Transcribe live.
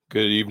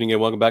Good evening and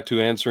welcome back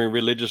to Answering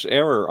Religious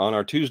Error. On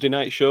our Tuesday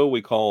night show,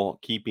 we call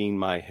Keeping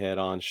My Head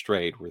on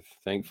Straight. We're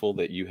thankful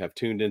that you have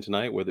tuned in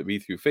tonight, whether it be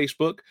through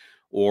Facebook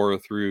or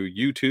through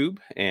YouTube.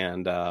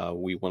 And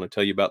we want to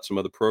tell you about some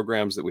other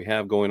programs that we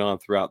have going on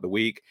throughout the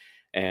week.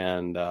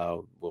 And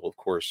we'll, of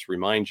course,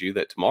 remind you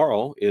that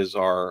tomorrow is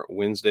our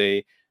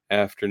Wednesday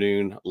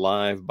afternoon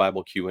live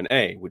Bible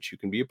Q&A, which you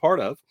can be a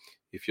part of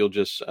if you'll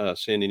just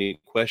send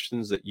any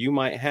questions that you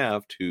might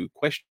have to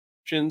questions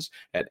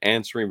at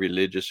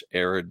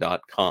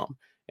answeringreligiouserror.com.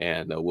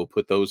 And we'll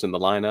put those in the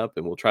lineup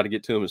and we'll try to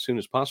get to them as soon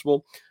as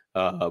possible.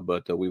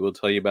 But we will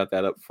tell you about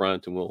that up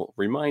front and we'll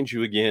remind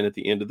you again at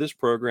the end of this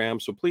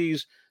program. So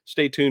please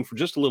stay tuned for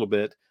just a little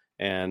bit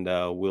and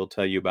we'll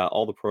tell you about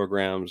all the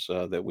programs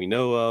that we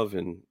know of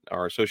and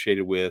are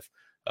associated with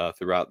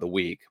throughout the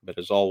week. But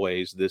as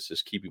always, this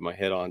is Keeping My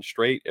Head on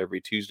Straight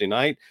every Tuesday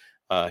night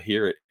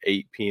here at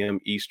 8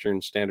 p.m.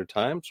 Eastern Standard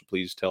Time. So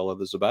please tell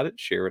others about it.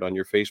 Share it on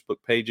your Facebook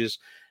pages.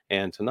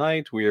 And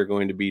tonight we are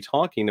going to be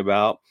talking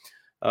about,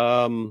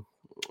 well,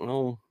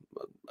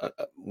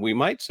 we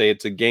might say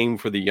it's a game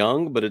for the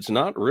young, but it's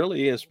not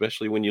really,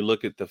 especially when you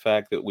look at the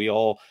fact that we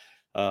all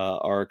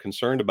are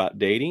concerned about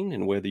dating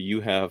and whether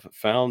you have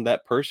found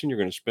that person you're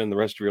going to spend the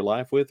rest of your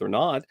life with or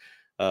not.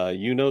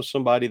 You know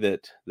somebody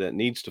that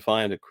needs to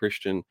find a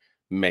Christian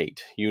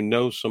mate. You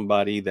know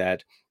somebody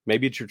that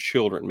maybe it's your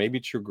children, maybe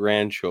it's your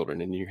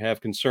grandchildren, and you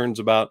have concerns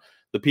about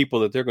the people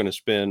that they're going to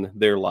spend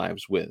their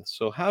lives with.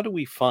 So how do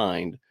we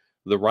find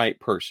the right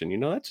person? You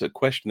know, that's a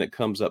question that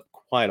comes up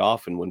quite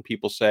often when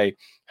people say,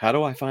 how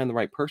do I find the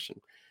right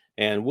person?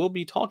 And we'll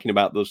be talking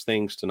about those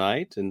things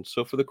tonight. And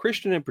so for the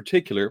Christian in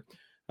particular,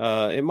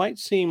 it might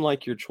seem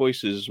like your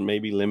choices may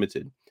be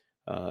limited.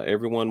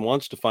 Everyone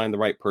wants to find the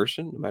right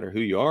person, no matter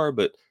who you are,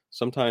 but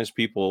sometimes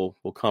people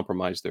will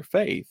compromise their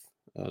faith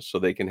so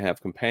they can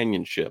have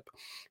companionship.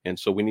 And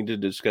so we need to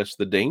discuss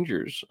the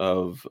dangers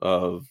of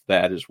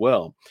that as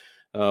well.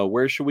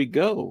 Where should we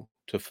go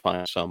to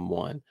find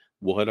someone?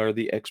 What are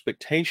the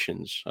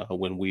expectations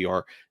when we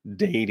are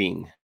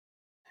dating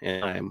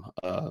and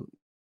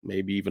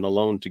maybe even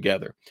alone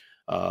together?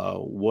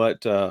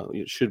 What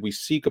should we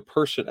seek a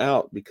person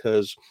out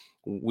because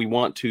we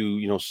want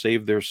to,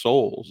 save their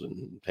souls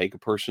and take a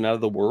person out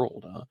of the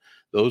world?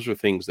 Those are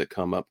things that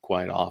come up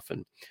quite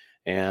often.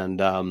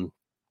 And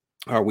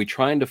are we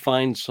trying to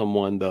find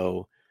someone,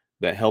 though,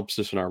 that helps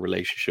us in our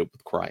relationship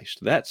with Christ?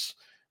 That's,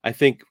 I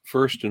think,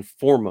 first and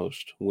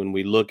foremost, when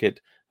we look at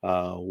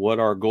what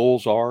our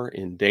goals are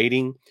in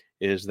dating,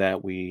 is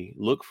that we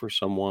look for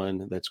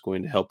someone that's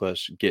going to help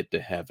us get to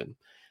heaven.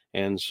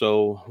 And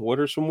so, what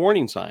are some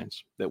warning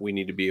signs that we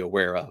need to be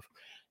aware of?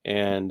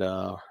 And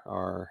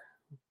our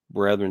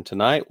brethren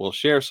tonight will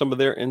share some of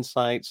their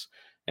insights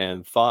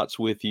and thoughts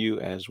with you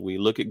as we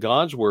look at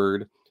God's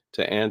word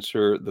to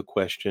answer the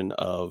question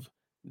of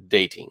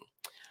dating.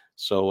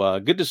 So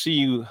good to see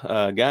you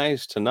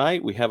guys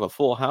tonight. We have a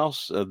full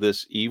house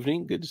this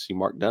evening. Good to see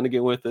Mark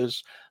Dunnigan with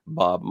us,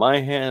 Bob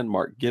Myhan,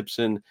 Mark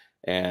Gibson,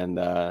 and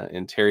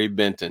Terry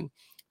Benton.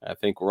 I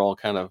think we're all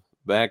kind of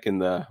back in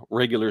the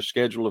regular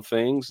schedule of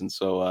things, and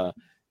so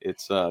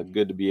it's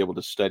good to be able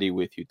to study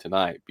with you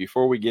tonight.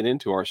 Before we get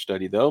into our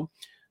study, though,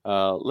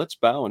 let's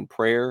bow in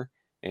prayer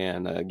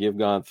and give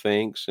God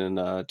thanks.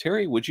 And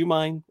Terry, would you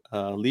mind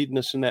leading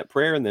us in that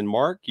prayer? And then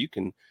Mark, you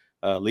can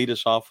lead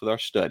us off with our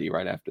study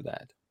right after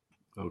that.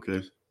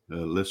 Okay,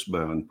 let's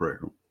bow in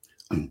prayer.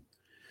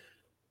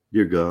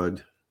 Dear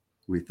God,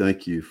 we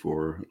thank you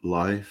for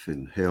life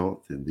and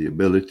health and the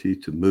ability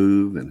to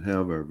move and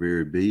have our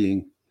very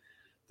being.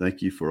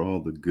 Thank you for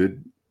all the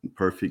good and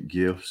perfect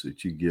gifts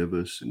that you give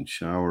us and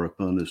shower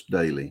upon us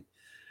daily.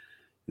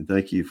 And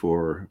thank you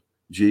for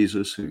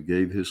Jesus who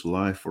gave his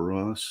life for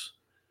us.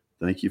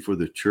 Thank you for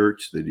the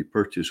church that he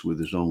purchased with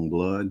his own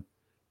blood.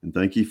 And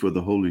thank you for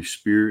the Holy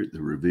Spirit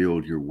that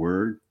revealed your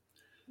word.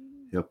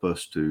 Help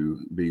us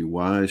to be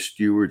wise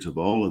stewards of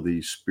all of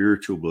these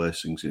spiritual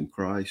blessings in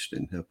Christ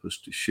and help us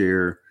to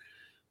share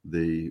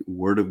the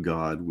word of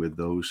God with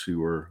those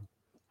who are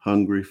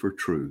hungry for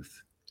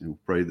truth. And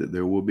pray that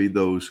there will be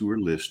those who are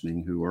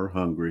listening who are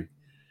hungry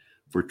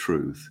for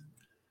truth.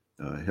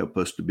 Help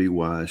us to be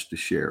wise to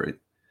share it.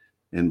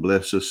 And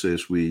bless us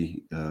as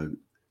we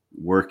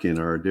work in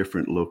our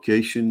different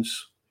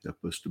locations.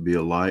 Help us to be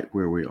a light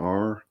where we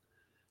are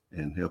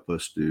and help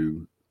us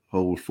to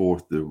hold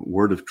forth the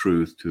word of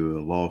truth to a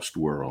lost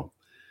world.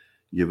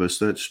 Give us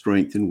that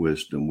strength and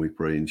wisdom, we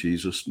pray in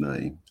Jesus'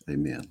 name.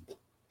 Amen.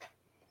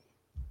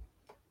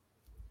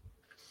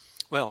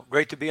 Well,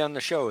 great to be on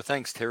the show.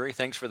 Thanks, Terry.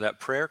 Thanks for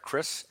that prayer.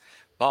 Chris,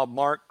 Bob,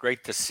 Mark,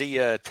 great to see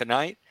you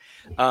tonight.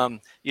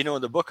 In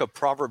the book of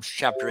Proverbs,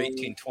 chapter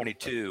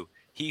 18:22,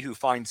 he who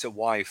finds a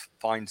wife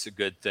finds a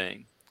good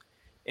thing.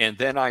 And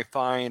then I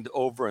find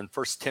over in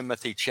 1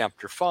 Timothy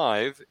chapter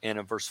 5 and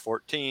in verse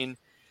 14,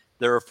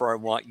 therefore I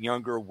want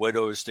younger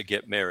widows to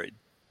get married.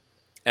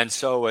 And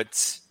so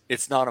it's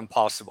not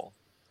impossible.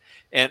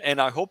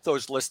 And I hope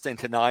those listening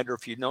tonight, or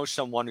if you know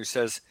someone who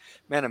says,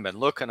 man, I've been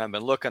looking,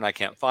 I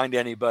can't find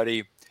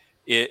anybody.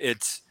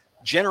 It's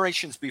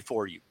generations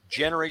before you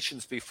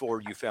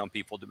found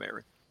people to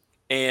marry.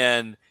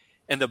 And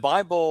the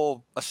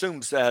Bible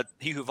assumes that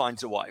he who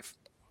finds a wife,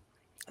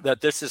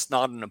 that this is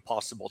not an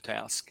impossible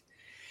task.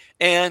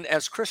 And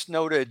as Chris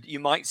noted, you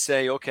might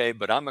say, okay,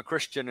 but I'm a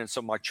Christian, and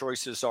so my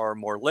choices are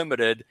more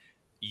limited.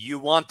 You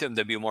want them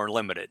to be more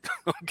limited.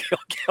 Okay.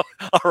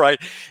 All right.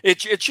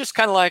 It's just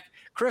kind of like,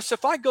 Chris,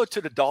 if I go to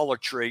the Dollar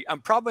Tree,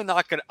 I'm probably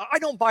not going to, I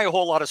don't buy a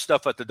whole lot of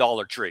stuff at the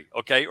Dollar Tree,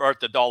 okay, or at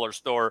the dollar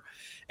store.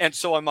 And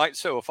so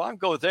if I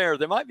go there,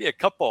 there might be a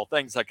couple of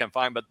things I can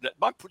find, but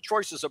my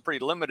choices are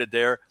pretty limited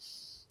there.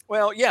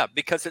 Well, yeah,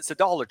 because it's a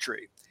Dollar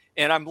Tree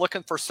and I'm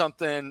looking for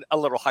something a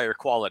little higher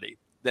quality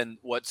than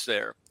what's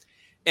there.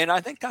 And I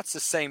think that's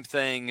the same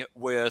thing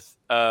with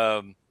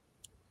the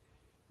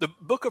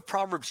book of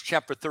Proverbs,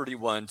 chapter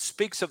 31,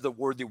 speaks of the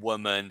worthy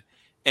woman,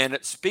 and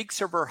it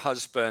speaks of her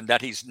husband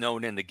that he's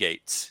known in the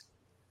gates.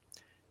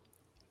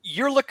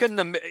 You're looking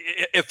to,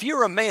 if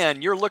you're a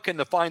man, you're looking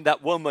to find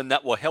that woman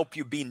that will help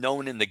you be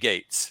known in the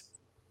gates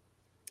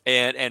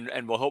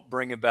and will help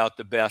bring about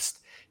the best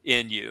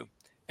in you.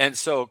 And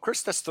so,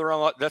 Chris,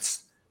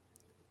 let's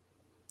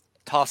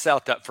toss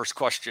out that first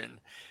question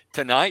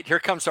tonight. Here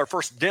comes our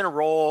first dinner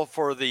roll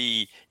for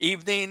the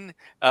evening.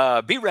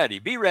 Be ready.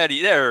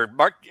 There,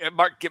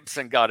 Mark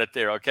Gibson got it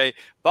there. Okay,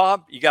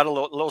 Bob, you got a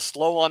little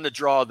slow on the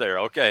draw there.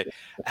 Okay,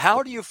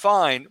 how do you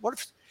find? What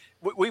if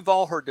we've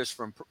all heard this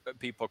from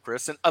people,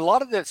 Chris, and a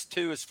lot of this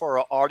too is for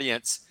our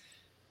audience.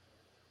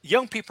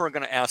 Young people are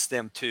going to ask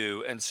them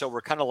too, and so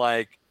we're kind of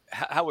like,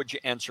 how would you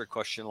answer a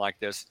question like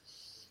this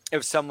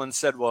if someone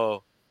said,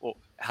 "Well,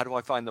 how do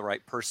I find the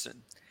right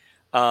person?"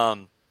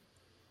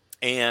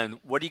 And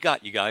what do you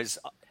got, you guys,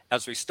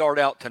 as we start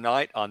out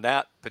tonight on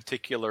that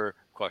particular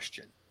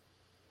question?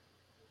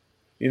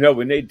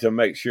 We need to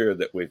make sure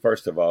that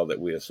first of all, that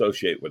we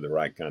associate with the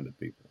right kind of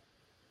people.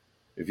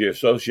 If you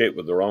associate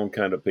with the wrong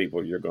kind of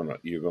people, you're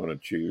gonna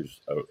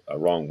choose a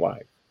wrong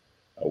wife,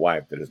 a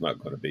wife that is not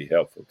going to be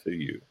helpful to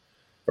you.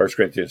 1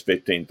 Corinthians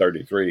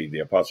 15:33, the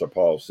Apostle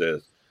Paul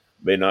says,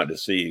 "Be not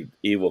deceived,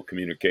 evil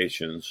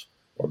communications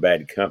or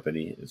bad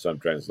company," in some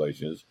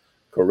translations,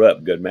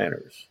 corrupt good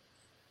manners.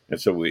 And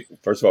so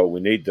first of all,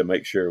 we need to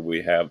make sure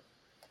we have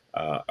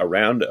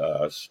around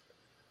us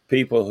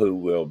people who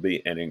will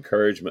be an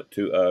encouragement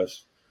to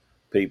us,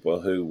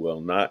 people who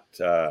will not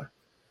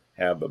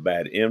have a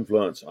bad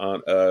influence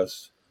on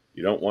us.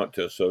 You don't want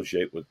to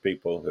associate with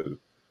people who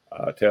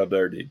tell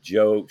dirty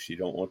jokes. You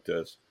don't want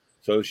to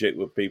associate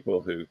with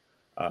people who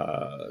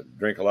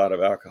drink a lot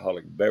of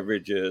alcoholic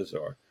beverages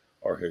or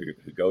who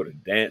go to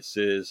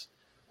dances,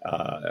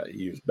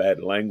 use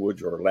bad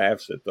language or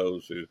laughs at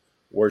those who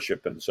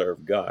worship and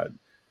serve God.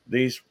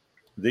 These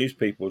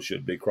people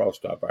should be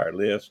crossed off our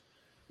list.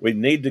 We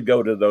need to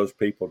go to those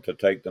people to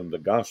take them the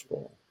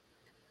gospel,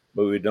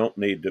 but we don't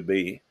need to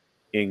be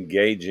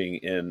engaging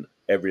in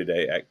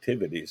everyday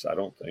activities, I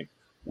don't think,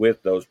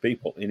 with those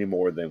people any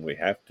more than we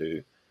have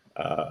to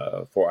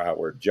for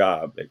our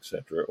job,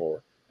 etc.,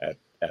 or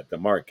at the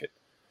market.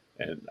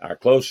 And our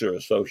closer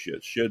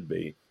associates should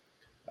be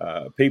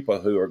people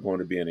who are going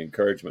to be an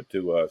encouragement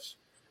to us,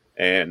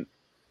 and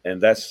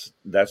that's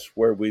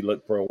where we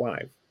look for a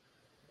wife.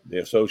 The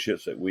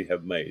associates that we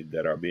have made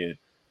that are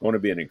going to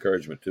be an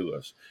encouragement to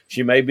us.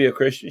 She may be a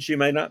Christian, she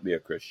may not be a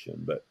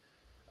Christian, but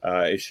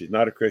if she's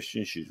not a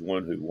Christian, she's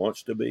one who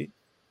wants to be,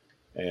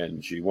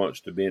 and she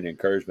wants to be an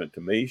encouragement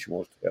to me. She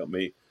wants to help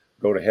me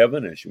go to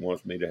heaven, and she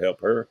wants me to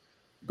help her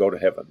go to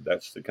heaven.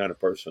 That's the kind of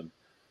person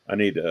I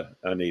need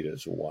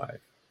as a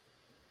wife.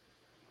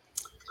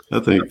 I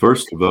think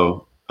first of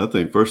all,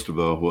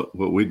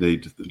 what we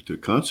need to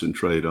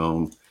concentrate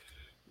on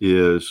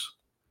is,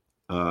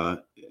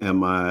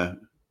 am I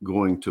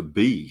going to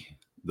be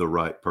the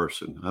right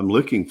person? I'm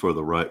looking for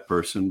the right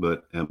person,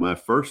 but am I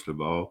first of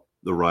all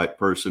the right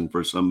person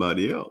for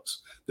somebody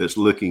else that's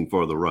looking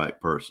for the right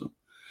person?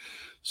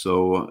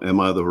 So am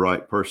I the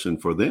right person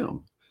for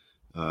them?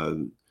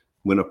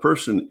 When a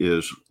person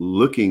is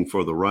looking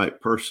for the right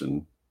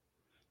person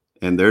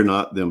and they're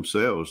not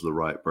themselves the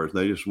right person,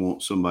 they just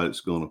want somebody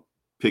that's going to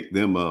pick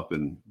them up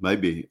and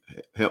maybe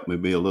help me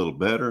be a little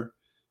better,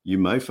 you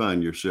may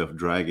find yourself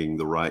dragging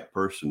the right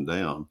person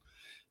down,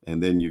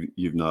 and then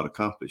you've not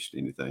accomplished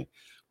anything.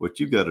 What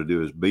you've got to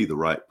do is be the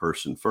right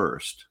person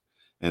first,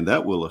 and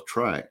that will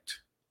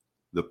attract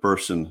the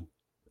person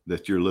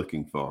that you're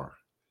looking for,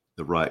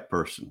 the right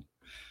person,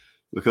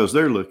 because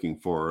they're looking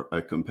for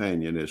a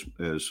companion,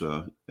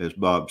 as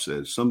Bob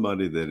says,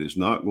 somebody that is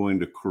not going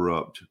to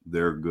corrupt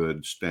their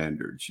good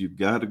standards. You've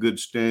got a good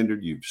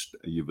standard.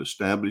 You've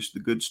established the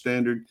good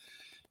standard.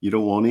 You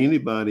don't want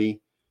anybody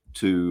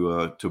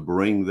to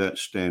bring that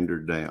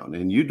standard down,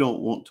 and you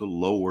don't want to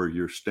lower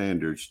your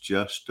standards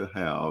just to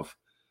have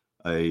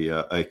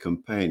a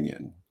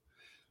companion,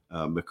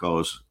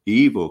 because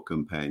evil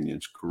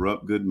companions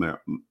corrupt good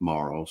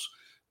morals.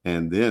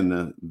 And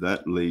then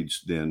that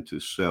leads then to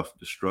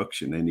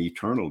self-destruction and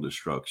eternal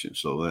destruction.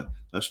 So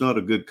that's not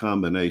a good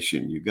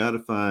combination. You got to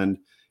find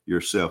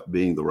yourself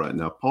being the right.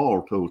 Now,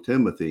 Paul told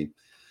Timothy,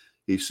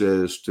 he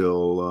says,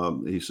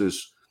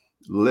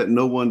 let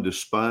no one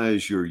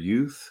despise your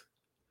youth,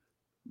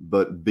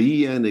 but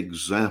be an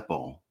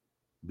example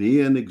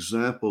Be an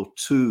example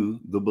to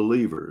the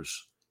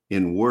believers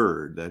in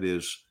word, that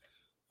is,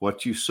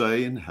 what you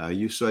say and how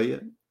you say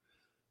it,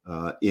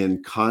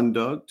 in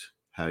conduct,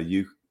 how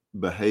you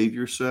behave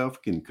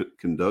yourself, can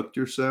conduct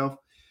yourself,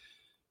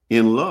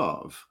 in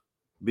love.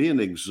 Be an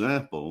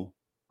example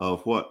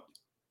of what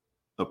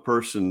a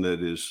person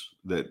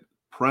that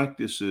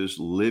practices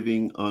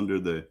living under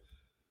the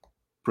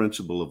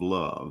principle of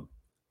love,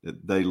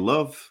 that they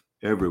love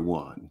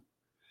everyone,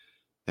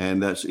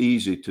 and that's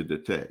easy to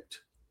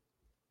detect.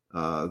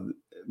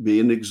 Be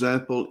an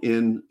example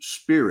in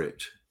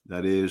spirit,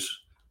 that is,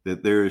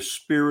 that there is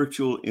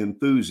spiritual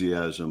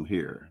enthusiasm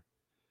here,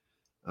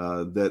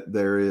 that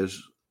there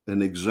is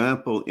an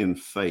example in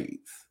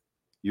faith.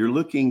 You're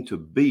looking to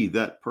be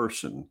that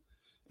person,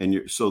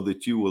 and so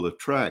that you will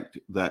attract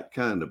that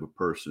kind of a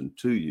person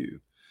to you.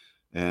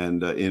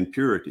 And in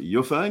purity,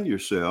 you'll find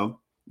yourself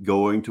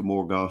going to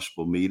more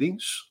gospel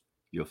meetings.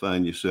 You'll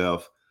find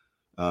yourself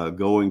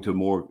going to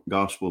more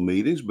gospel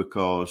meetings,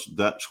 because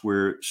that's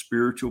where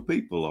spiritual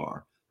people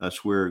are.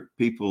 That's where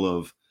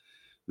people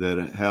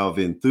that have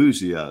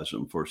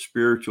enthusiasm for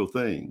spiritual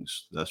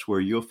things. That's where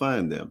you'll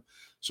find them.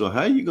 So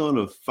how are you going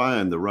to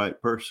find the right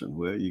person?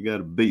 Well, you got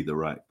to be the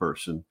right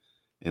person,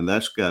 and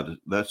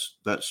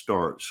that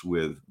starts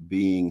with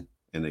being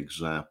an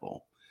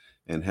example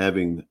and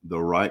having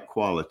the right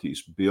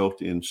qualities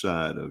built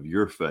inside of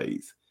your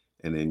faith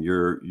and in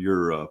your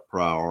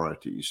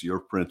priorities, your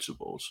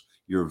principles,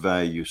 your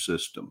value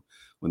system.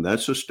 When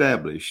that's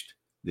established,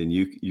 then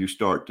you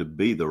start to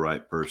be the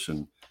right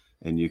person,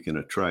 and you can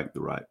attract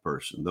the right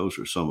person. Those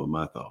are some of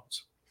my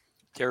thoughts.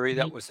 Terry,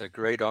 that was a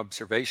great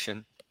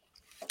observation.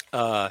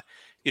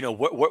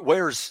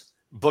 Where's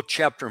book,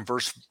 chapter, and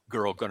verse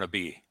girl going to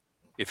be?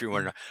 If you're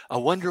wondering, I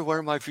wonder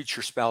where my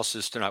future spouse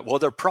is tonight. Well,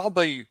 they're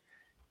probably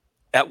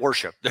at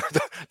worship.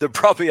 They're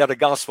probably at a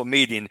gospel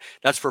meeting.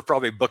 That's where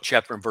probably book,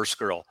 chapter, and verse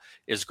girl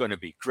is going to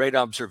be. Great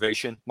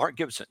observation. Mark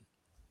Gibson.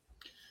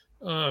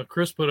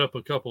 Chris put up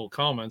a couple of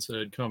comments that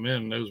had come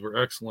in. Those were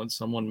excellent.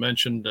 Someone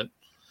mentioned that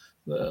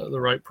the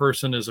right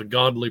person is a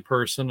godly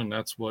person, and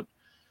that's what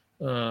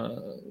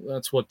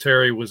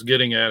Terry was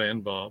getting at,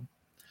 and Bob.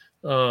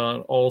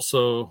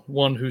 Also,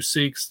 one who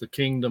seeks the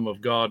kingdom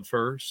of God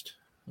first.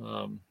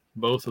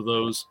 Both of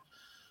those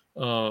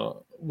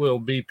will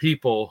be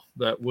people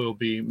that will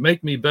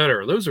make me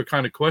better. Those are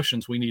kind of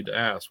questions we need to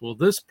ask. Will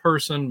this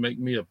person make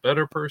me a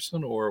better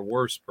person or a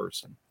worse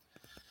person?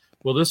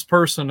 Will this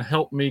person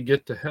help me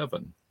get to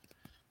heaven?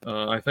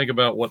 I think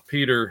about what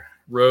Peter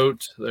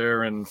wrote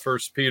there in 1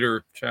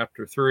 Peter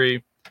chapter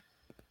 3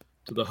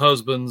 to the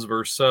husbands,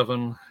 verse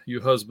 7.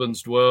 You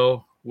husbands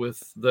dwell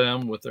with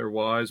them, with their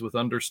wives, with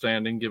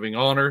understanding, giving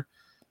honor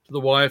to the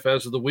wife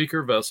as to the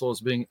weaker vessel, as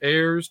being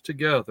heirs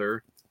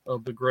together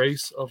of the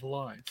grace of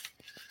life.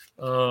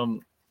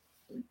 The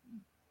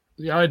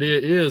idea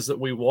is that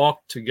we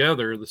walk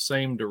together the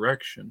same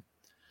direction.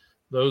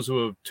 Those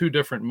who have two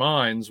different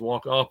minds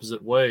walk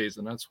opposite ways,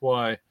 and that's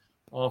why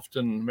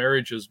often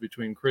marriages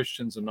between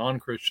Christians and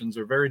non-Christians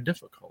are very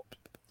difficult.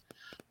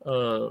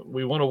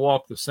 We want to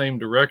walk the same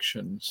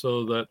direction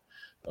so that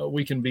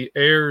we can be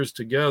heirs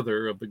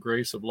together of the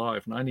grace of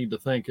life. And I need to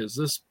think, is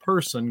this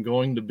person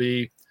going to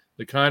be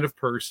the kind of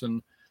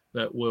person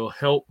that will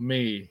help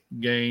me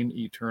gain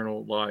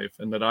eternal life,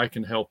 and that I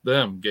can help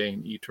them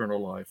gain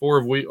eternal life? Or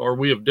are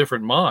we of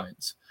different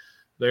minds?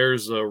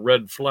 There's a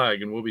red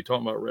flag, and we'll be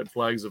talking about red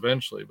flags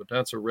eventually, but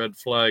that's a red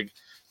flag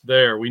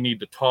there. We need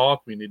to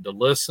talk, we need to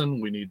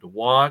listen, we need to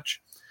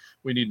watch,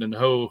 we need to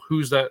know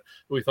who's that.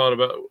 We thought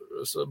about,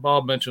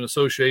 Bob mentioned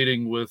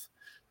associating with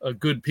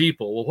good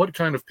people. Well, what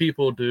kind of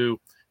people do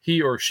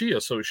he or she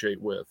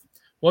associate with?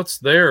 What's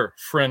their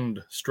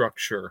friend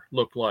structure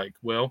look like?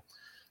 Well,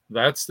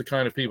 that's the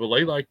kind of people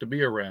they like to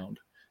be around.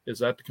 Is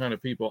that the kind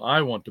of people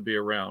I want to be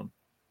around?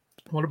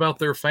 What about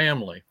their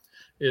family?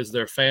 Is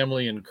their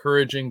family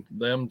encouraging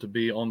them to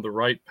be on the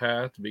right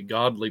path, to be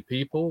godly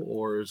people?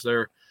 Or is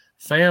their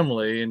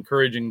family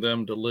encouraging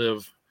them to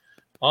live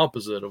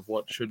opposite of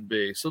what should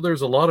be? So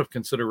there's a lot of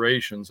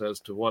considerations as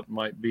to what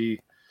might be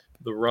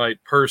the right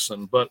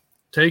person, but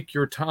take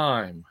your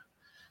time.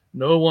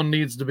 No one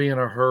needs to be in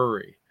a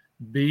hurry.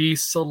 Be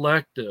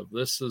selective.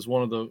 This is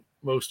one of the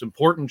most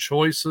important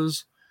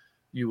choices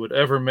you would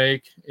ever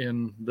make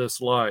in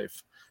this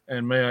life.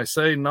 And may I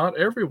say, not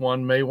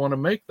everyone may want to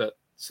make that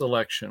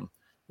selection.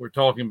 We're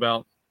talking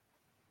about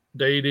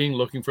dating,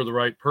 looking for the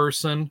right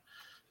person.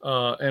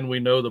 And we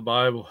know the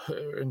Bible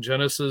in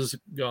Genesis,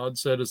 God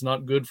said it's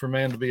not good for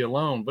man to be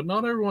alone, but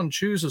not everyone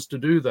chooses to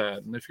do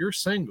that. And if you're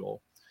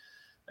single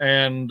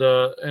and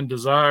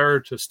desire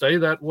to stay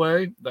that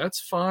way, that's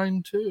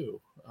fine too.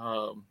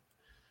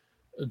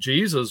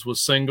 Jesus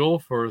was single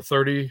for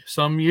 30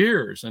 some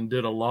years and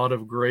did a lot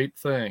of great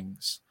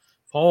things.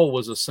 Paul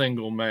was a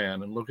single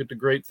man, and look at the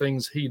great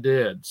things he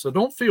did. So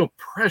don't feel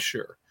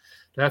pressure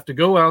to have to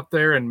go out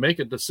there and make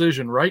a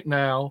decision right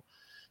now,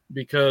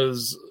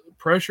 because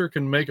pressure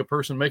can make a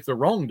person make the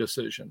wrong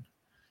decision.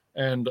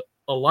 And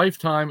a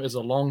lifetime is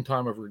a long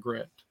time of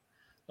regret.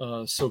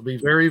 So be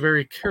very,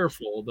 very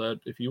careful that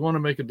if you want to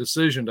make a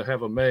decision to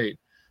have a mate,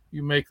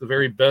 you make the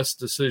very best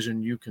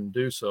decision you can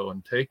do so,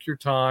 and take your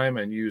time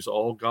and use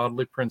all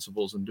godly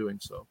principles in doing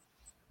so.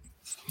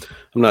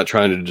 I'm not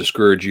trying to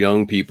discourage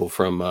young people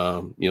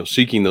from,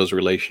 seeking those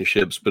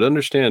relationships, but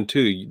understand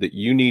too that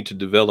you need to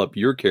develop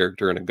your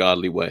character in a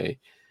godly way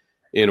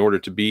in order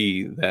to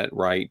be that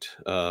right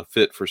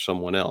fit for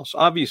someone else.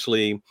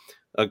 Obviously,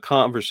 a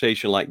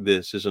conversation like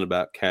this isn't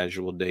about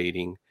casual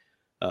dating.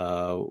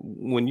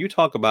 When you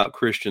talk about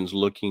Christians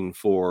looking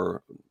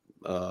for,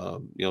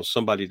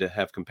 somebody to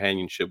have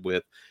companionship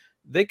with,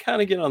 they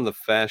kind of get on the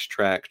fast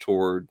track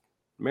toward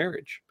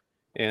marriage,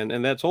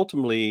 and that's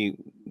ultimately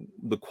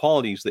the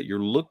qualities that you're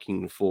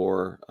looking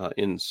for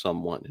in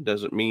someone. It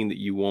doesn't mean that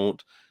you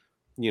won't,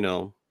 you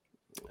know,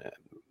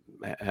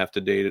 have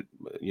to date it,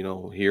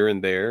 here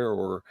and there,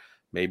 or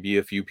maybe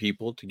a few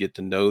people to get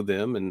to know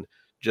them. And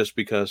just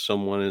because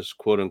someone is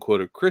quote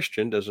unquote a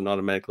Christian doesn't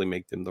automatically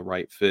make them the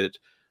right fit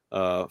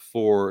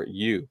for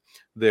you.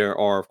 There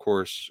are, of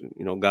course,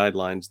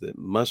 guidelines that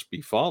must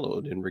be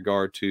followed in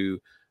regard to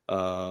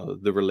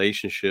the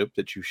relationship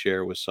that you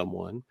share with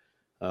someone.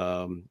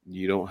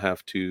 You don't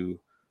have to,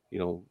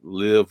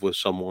 live with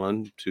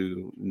someone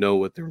to know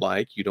what they're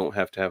like. You don't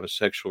have to have a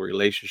sexual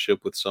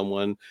relationship with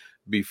someone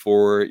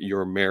before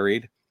you're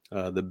married.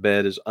 The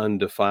bed is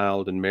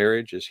undefiled in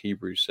marriage, as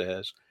Hebrews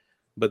says.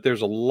 But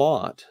there's a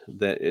lot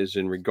that is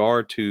in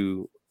regard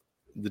to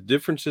the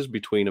differences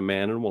between a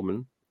man and a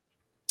woman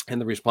and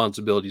the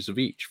responsibilities of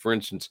each. For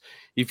instance,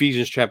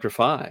 Ephesians chapter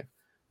 5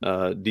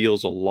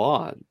 deals a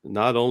lot,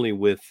 not only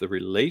with the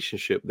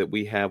relationship that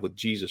we have with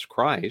Jesus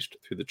Christ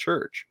through the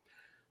church,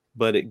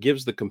 but it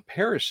gives the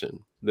comparison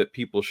that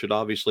people should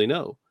obviously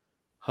know.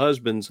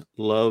 Husbands,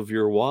 love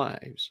your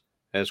wives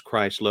as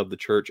Christ loved the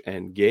church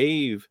and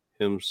gave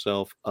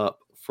himself up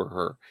for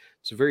her.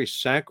 It's a very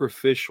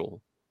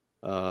sacrificial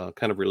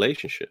kind of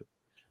relationship.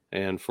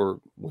 And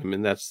for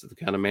women, that's the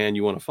kind of man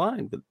you want to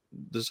find. But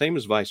the same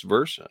is vice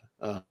versa.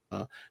 I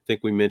think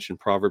we mentioned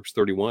Proverbs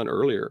 31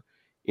 earlier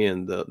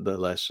in the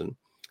lesson.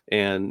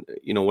 And,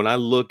 when I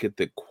look at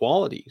the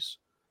qualities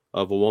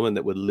of a woman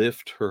that would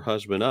lift her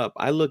husband up,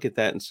 I look at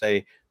that and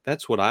say,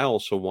 that's what I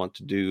also want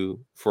to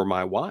do for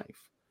my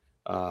wife.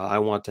 I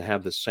want to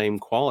have the same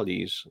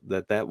qualities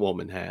that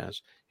woman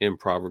has in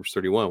Proverbs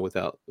 31,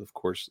 without, of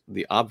course,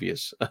 the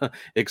obvious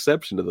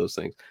exception to those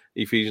things.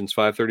 Ephesians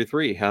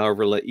 5:33,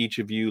 however, let each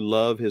of you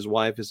love his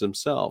wife as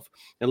himself,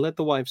 and let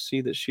the wife see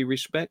that she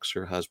respects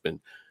her husband.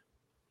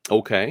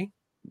 Okay,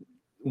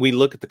 we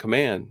look at the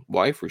command,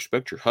 wife,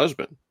 respect your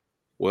husband.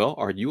 Well,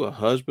 are you a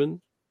husband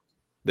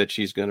that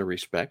she's going to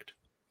respect?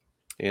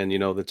 And,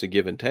 that's a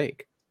give and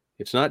take.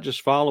 It's not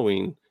just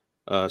following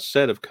a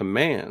set of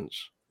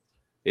commands.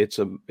 It's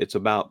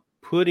about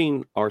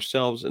putting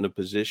ourselves in a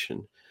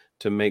position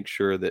to make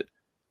sure that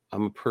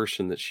I'm a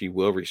person that she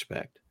will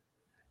respect.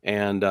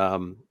 And,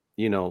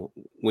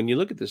 when you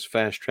look at this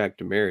fast track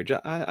to marriage,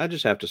 I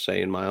just have to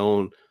say, in my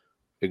own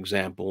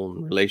example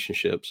and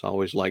relationships,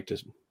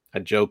 I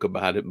joke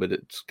about it, but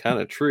it's kind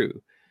of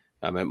true.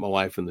 I met my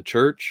wife in the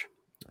church.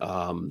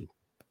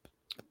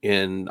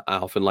 And I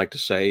often like to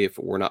say, if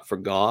it were not for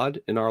God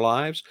in our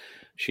lives,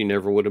 she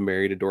never would have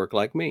married a dork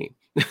like me.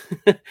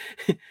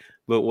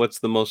 But what's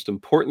the most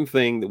important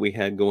thing that we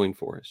had going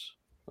for us?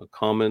 A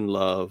common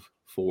love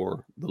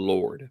for the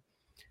Lord.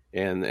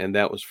 And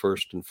that was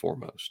first and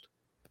foremost.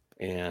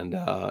 And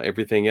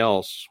everything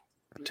else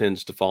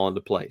tends to fall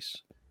into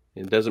place.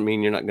 It doesn't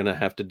mean you're not going to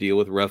have to deal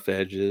with rough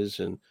edges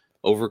and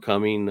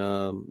overcoming,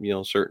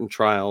 certain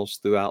trials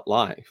throughout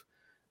life.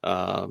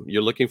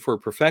 You're looking for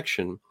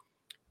perfection.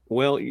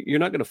 Well, you're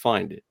not going to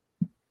find it,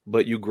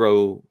 but you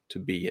grow to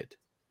be it.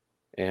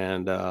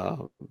 And,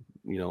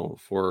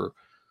 for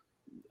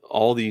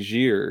all these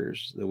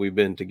years that we've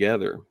been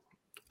together,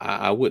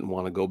 I wouldn't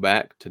want to go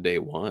back to day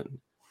one.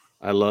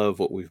 I love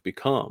what we've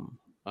become.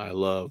 I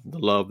love the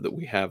love that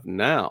we have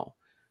now,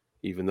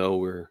 even though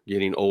we're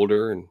getting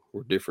older and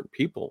we're different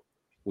people.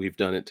 We've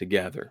done it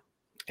together.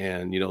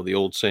 And, the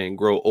old saying,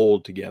 grow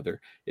old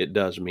together, it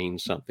does mean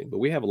something. But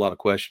we have a lot of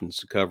questions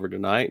to cover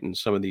tonight, and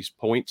some of these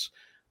points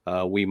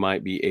we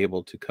might be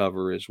able to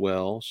cover as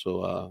well.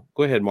 So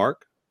go ahead,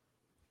 Mark.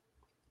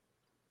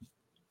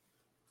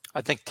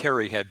 I think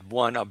Terry had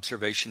one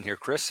observation here,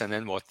 Chris, and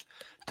then we'll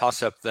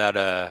toss up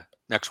that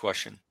next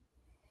question.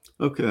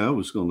 Okay, I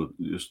was going to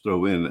just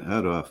throw in, how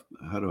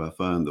do I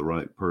find the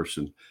right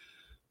person?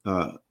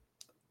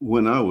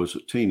 When I was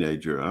a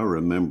teenager, I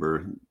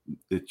remember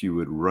that you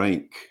would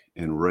rank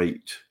and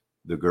rate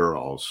the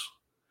girls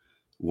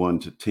 1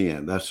 to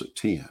 10. That's a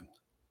 10.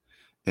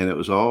 And it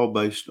was all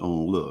based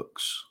on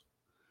looks.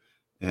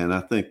 And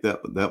I think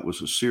that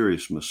was a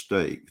serious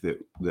mistake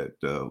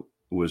that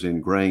was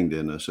ingrained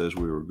in us as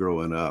we were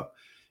growing up,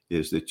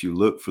 is that you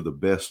look for the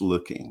best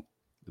looking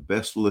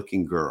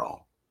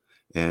girl.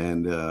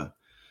 And that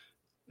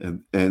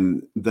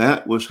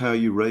was how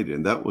you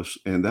rated.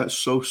 And that's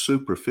so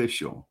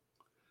superficial.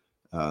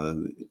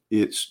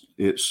 It's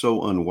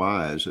so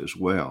unwise as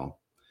well,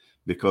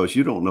 because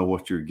you don't know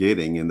what you're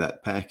getting in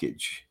that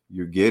package.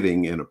 You're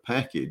getting in a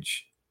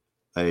package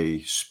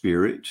a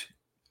spirit,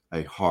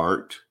 a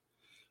heart,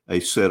 a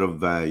set of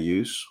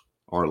values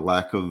or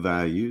lack of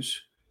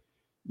values.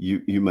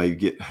 You may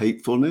get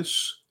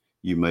hatefulness.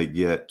 You may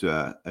get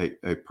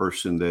a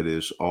person that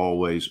is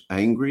always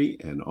angry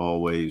and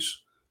always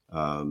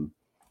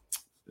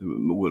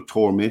will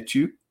torment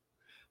you.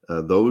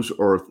 Those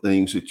are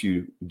things that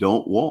you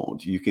don't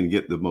want. You can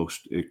get the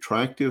most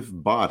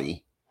attractive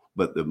body,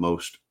 but the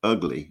most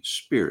ugly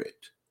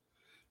spirit.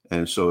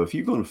 And so if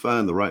you're going to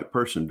find the right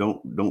person,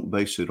 don't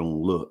base it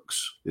on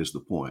looks is the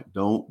point.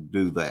 Don't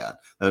do that.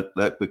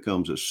 That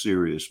becomes a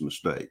serious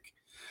mistake.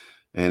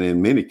 And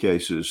in many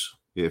cases,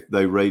 if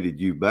they rated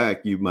you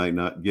back, you may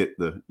not make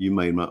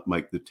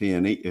the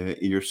 10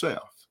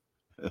 yourself.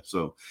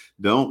 So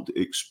don't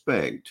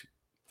expect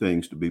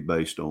things to be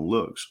based on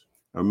looks.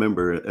 I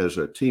remember as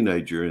a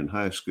teenager in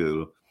high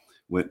school,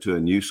 went to a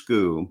new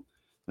school,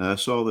 and I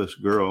saw this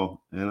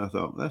girl, and I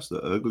thought, that's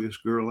the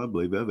ugliest girl I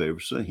believe I've ever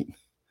seen.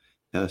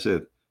 And I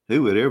said,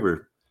 who would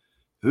ever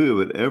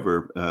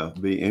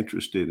be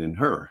interested in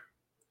her?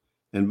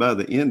 And by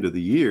the end of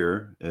the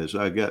year, as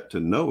I got to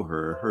know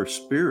her, her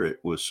spirit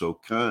was so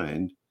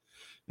kind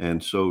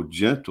and so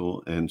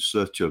gentle and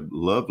such a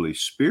lovely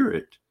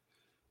spirit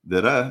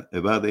that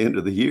by the end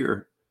of the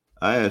year,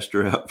 I asked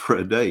her out for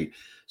a date.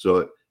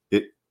 So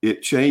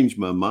it changed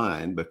my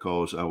mind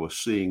because I was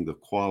seeing the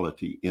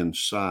quality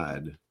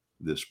inside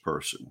this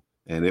person,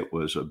 and it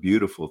was a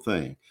beautiful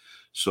thing.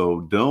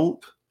 So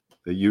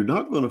you're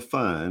not going to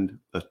find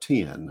a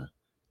 10.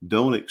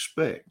 Don't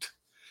expect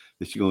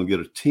that you're going to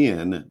get a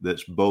 10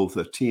 that's both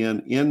a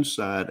 10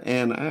 inside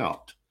and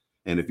out.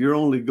 And if you're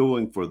only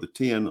going for the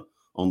 10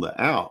 on the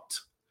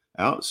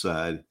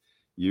outside,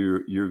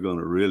 you're going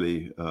to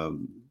really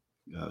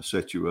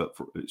set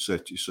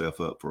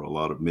yourself up for a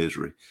lot of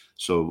misery.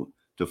 So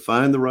to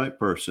find the right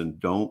person,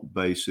 don't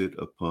base it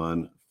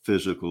upon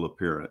physical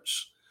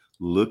appearance.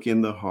 Look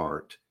in the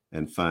heart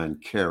and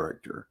find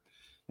character,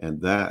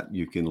 and that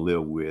you can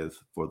live with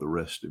for the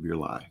rest of your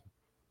life.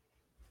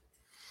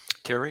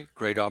 Terry,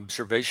 great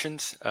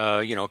observations.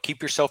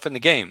 Keep yourself in the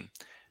game.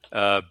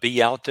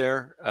 Be out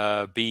there.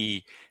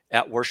 Be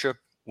at worship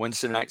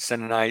Wednesday night,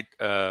 Sunday night,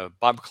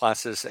 Bible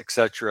classes,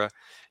 etc.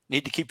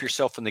 Need to keep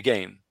yourself in the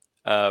game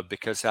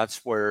because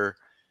that's where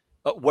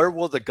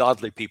will the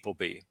godly people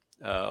be?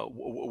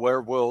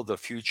 Where will the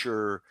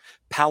future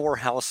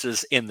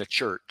powerhouses in the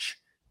church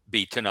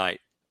be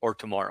tonight or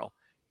tomorrow?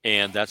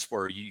 And that's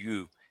where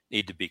you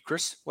need to be.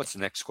 Chris, what's the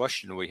next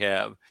question we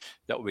have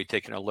that we'll be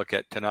taking a look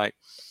at tonight?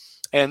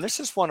 And this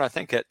is one I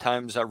think at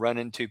times I run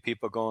into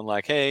people going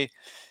like, hey,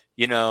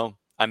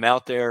 I'm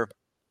out there,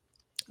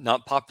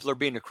 not popular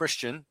being a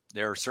Christian.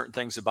 There are certain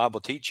things the Bible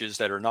teaches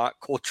that are not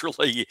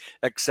culturally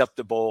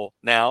acceptable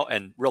now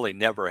and really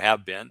never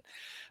have been.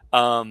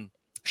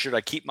 Should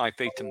I keep my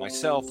faith to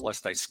myself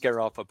lest I scare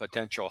off a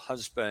potential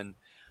husband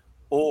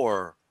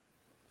or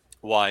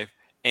wife?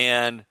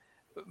 And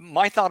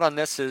my thought on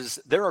this is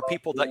there are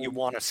people that you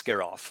want to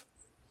scare off.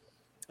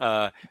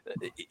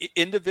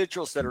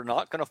 Individuals that are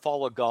not going to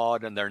follow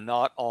God and they're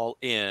not all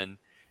in,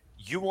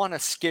 you want to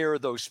scare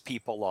those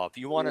people off.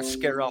 You want to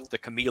scare off the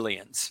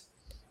chameleons.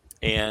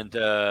 And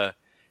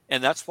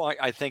that's why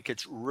I think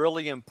it's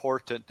really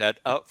important that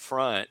up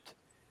front,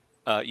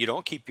 you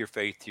don't keep your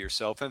faith to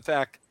yourself. In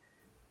fact,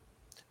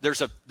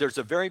 there's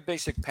a very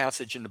basic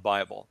passage in the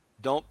Bible.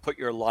 Don't put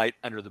your light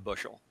under the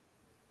bushel.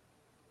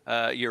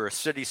 You're a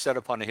city set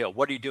upon a hill.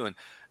 What are you doing?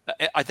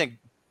 I think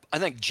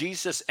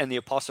Jesus and the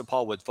Apostle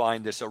Paul would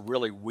find this a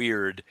really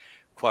weird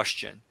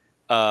question.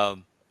 There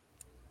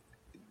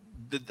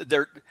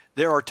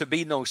are to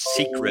be no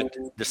secret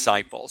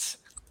disciples.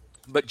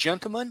 But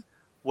gentlemen,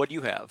 what do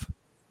you have?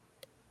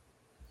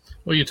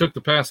 Well, you took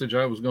the passage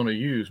I was going to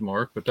use,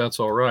 Mark, but that's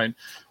all right.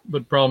 But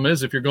the problem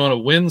is, if you're going to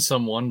win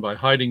someone by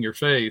hiding your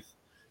faith,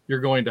 you're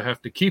going to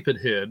have to keep it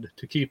hid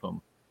to keep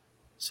them.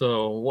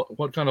 So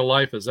what kind of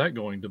life is that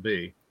going to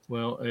be?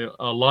 Well,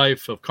 a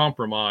life of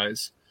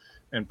compromise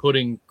and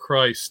putting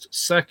Christ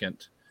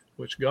second,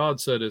 which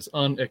God said is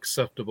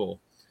unacceptable.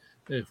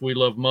 If we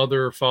love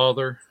mother,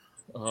 father,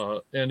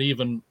 and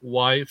even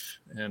wife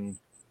and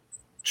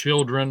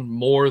children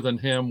more than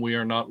him, we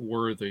are not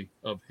worthy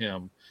of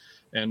him.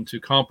 And to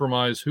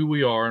compromise who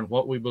we are and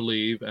what we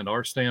believe and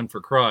our stand for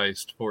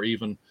Christ for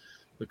even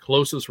the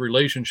closest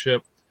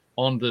relationship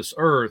on this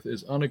earth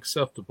is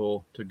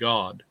unacceptable to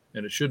God,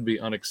 and it should be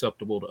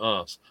unacceptable to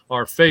us.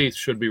 Our faith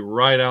should be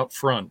right out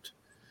front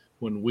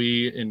when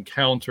we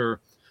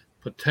encounter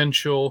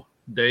potential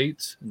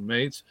dates and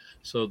mates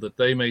so that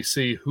they may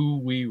see who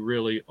we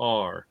really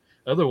are.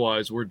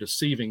 Otherwise, we're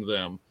deceiving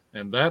them,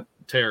 and that,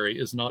 Terry,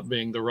 is not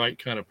being the right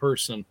kind of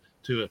person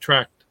to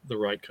attract the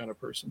right kind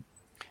of person.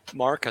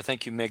 Mark, I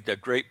think you make a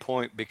great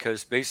point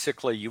because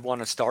basically you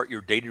want to start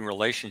your dating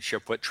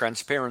relationship with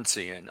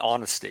transparency and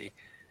honesty.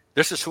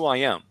 This is who I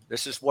am.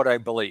 This is what I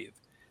believe.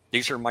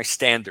 These are my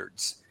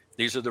standards.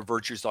 These are the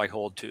virtues I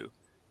hold to.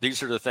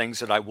 These are the things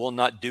that I will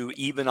not do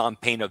even on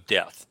pain of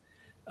death.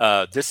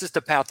 This is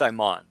the path I'm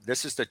on.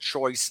 This is the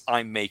choice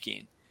I'm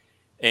making.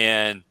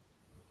 And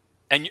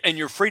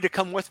you're free to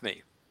come with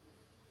me.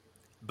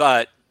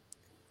 But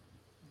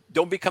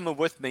don't be coming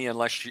with me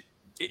unless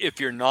if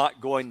you're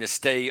not going to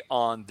stay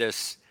on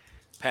this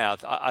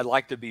path. I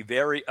like to be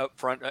very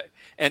upfront.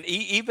 And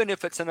even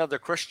if it's another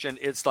Christian,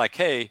 it's like,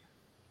 hey,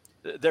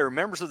 there are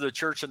members of the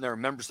church and there are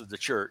members of the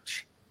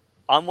church.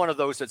 I'm one of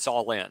those that's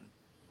all in.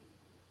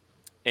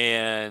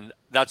 And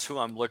that's who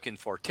I'm looking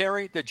for.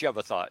 Terry, did you have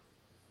a thought?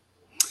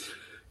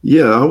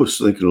 Yeah, I was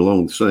thinking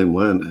along the same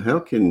line. How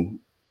can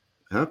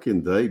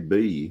they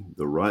be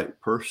the right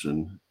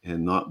person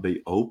and not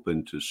be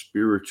open to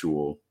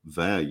spiritual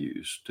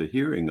values, to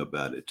hearing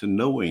about it, to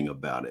knowing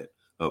about it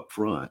up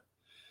front?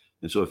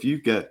 And so if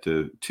you've got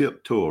to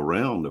tiptoe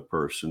around a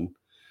person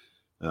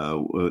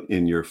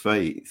in your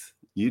faith,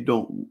 you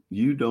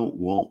don't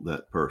want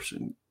that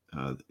person.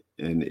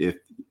 And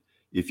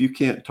if you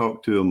can't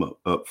talk to them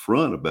up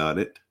front about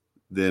it,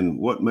 then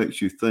what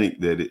makes you think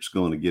that it's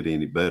going to get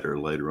any better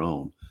later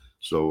on?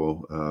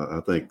 So I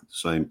think the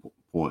same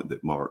point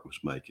that Mark was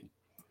making.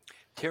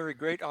 Terry,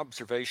 great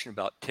observation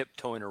about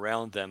tiptoeing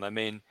around them. I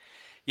mean,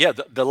 yeah,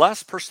 the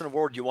last person in the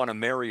world you want to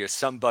marry is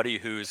somebody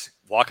who's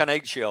walking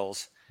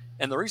eggshells.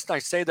 And the reason I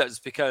say that is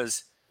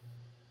because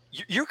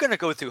you're going to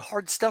go through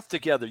hard stuff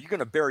together. You're going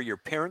to bury your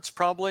parents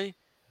probably.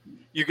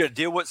 You're going to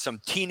deal with some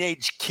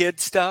teenage kid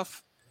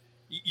stuff.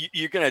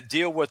 You're going to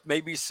deal with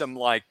maybe some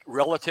like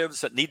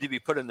relatives that need to be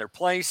put in their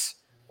place,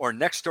 or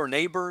next door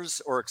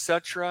neighbors, or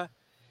etc.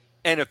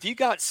 And if you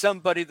got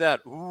somebody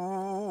that,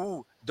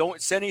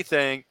 don't say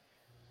anything,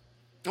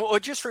 well,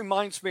 it just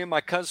reminds me of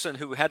my cousin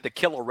who had to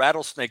kill a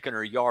rattlesnake in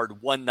her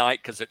yard one night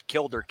because it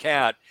killed her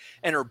cat,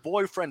 and her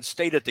boyfriend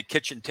stayed at the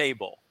kitchen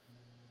table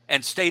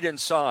and stayed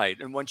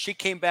inside. And when she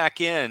came back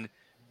in,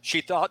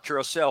 she thought to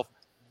herself,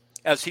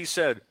 as he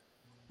said,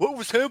 "What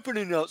was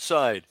happening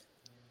outside?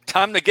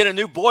 Time to get a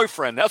new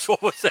boyfriend." That's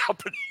what was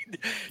happening.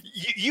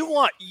 You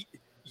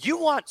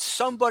want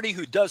somebody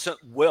who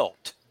doesn't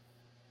wilt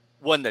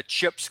when the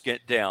chips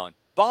get down.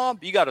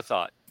 Bob, you got a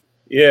thought?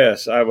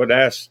 Yes, I would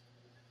ask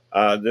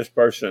this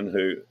person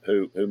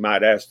who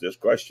might ask this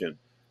question: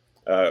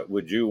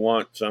 would you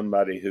want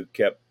somebody who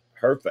kept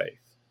her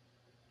faith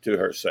to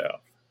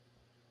herself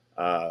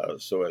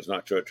so as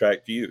not to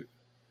attract you?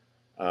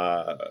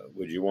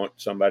 Would you want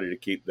somebody to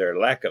keep their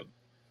lack of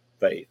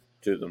faith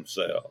to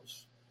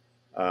themselves?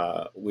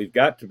 We've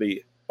got to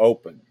be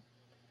open.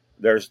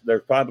 There's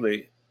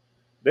probably,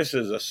 this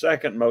is the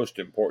second most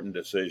important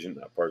decision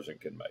a person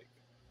can make.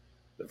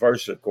 The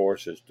first, of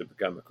course, is to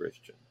become a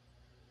Christian.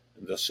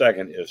 And the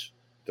second is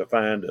to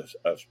find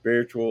a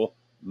spiritual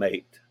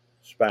mate,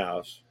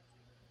 spouse,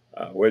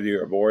 whether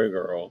you're a boy or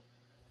girl,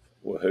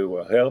 who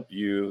will help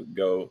you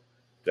go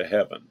to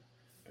heaven.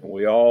 And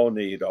we all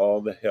need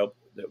all the help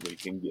that we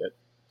can get.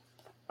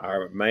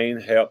 Our main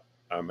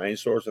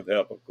source of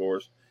help, of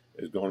course,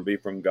 is going to be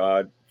from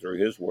God through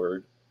His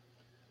Word.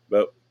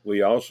 But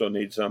we also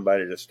need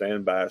somebody to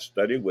stand by,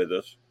 study with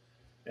us,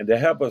 and to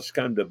help us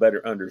come to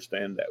better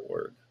understand that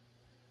Word,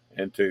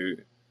 and to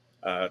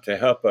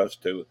help us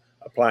to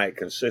apply it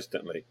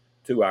consistently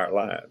to our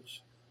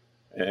lives.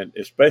 And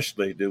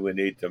especially do we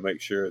need to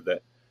make sure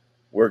that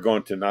we're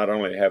going to not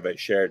only have a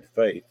shared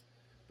faith,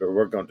 but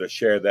we're going to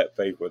share that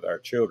faith with our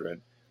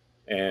children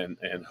and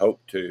hope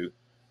to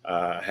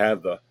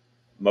have the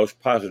most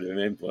positive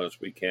influence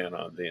we can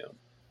on them.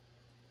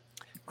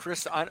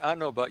 Chris, I don't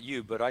know about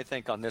you, but I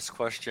think on this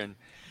question,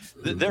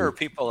 there are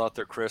people out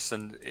there, Chris,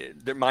 and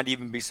there might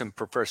even be some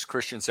professed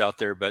Christians out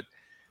there, but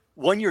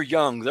when you're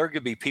young, there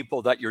could be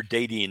people that you're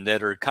dating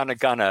that are kind of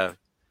gonna,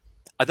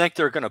 I think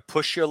they're going to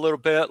push you a little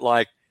bit.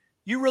 Like,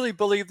 you really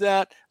believe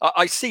that?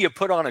 I see you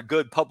put on a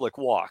good public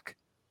walk.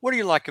 What do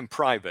you like in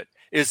private?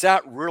 Is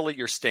that really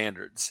your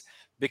standards?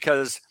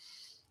 Because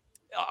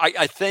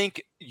I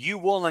think you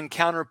will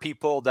encounter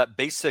people that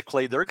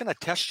basically they're going to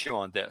test you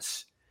on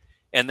this.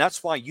 And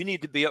that's why you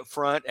need to be up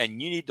front and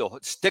you need to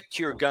stick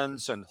to your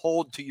guns and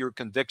hold to your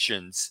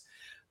convictions.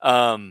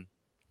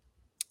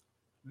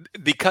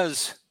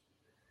 Because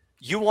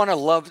you want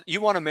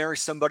to marry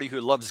somebody who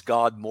loves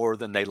God more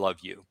than they love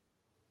you.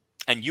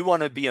 And you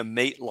want to be a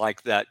mate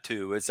like that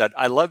too. Is that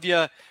I love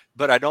you,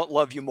 but I don't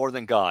love you more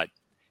than God.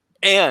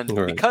 And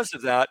Right. because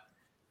of that,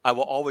 I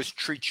will always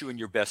treat you in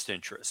your best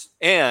interest.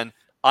 And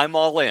I'm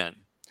all in.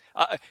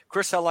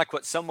 Chris, I like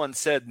what someone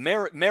said.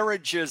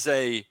 Marriage is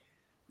a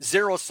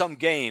zero-sum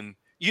game.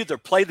 You either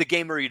play the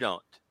game or you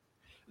don't.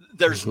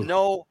 There's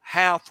no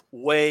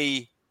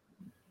halfway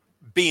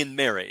being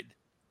married.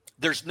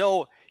 There's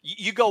no,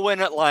 you go in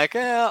it like,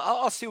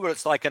 I'll see what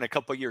it's like in a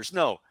couple of years.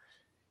 No.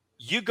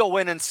 You go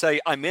in and say,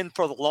 I'm in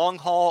for the long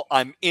haul.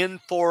 I'm in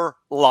for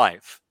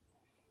life,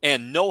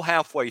 and no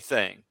halfway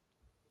thing.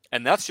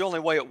 And that's the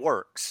only way it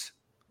works.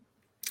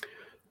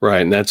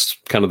 Right. And that's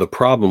kind of the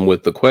problem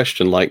with the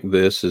question like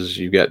this is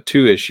you've got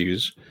two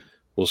issues.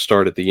 We'll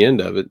start at the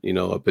end of it. You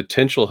know, a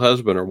potential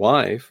husband or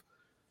wife,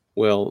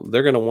 well,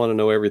 they're going to want to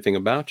know everything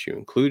about you,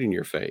 including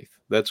your faith.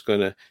 That's going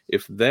to,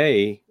 if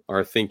they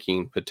are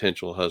thinking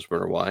potential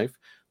husband or wife,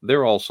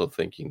 they're also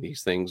thinking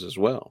these things as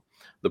well.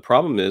 The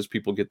problem is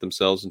people get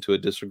themselves into a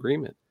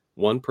disagreement.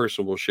 One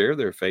person will share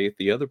their faith,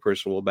 the other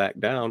person will back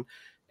down.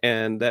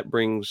 And that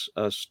brings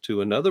us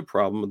to another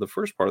problem of the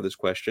first part of this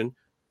question.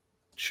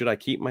 Should I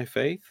keep my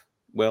faith?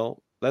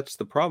 Well, that's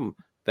the problem.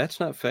 That's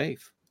not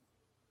faith.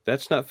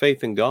 That's not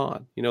faith in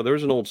God.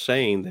 There's an old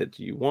saying that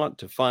you want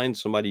to find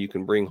somebody you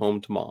can bring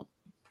home to mom.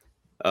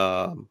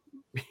 Um,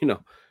 you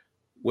know,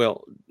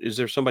 well, is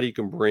there somebody you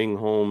can bring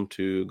home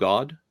to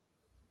God?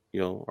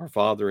 Our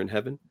Father in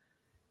heaven.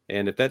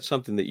 And if that's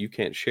something that you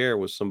can't share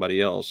with somebody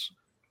else,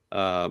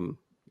 um,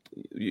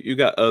 you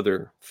got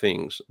other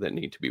things that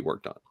need to be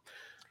worked on.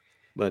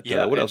 But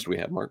Yeah, what and else do we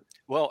have, Mark?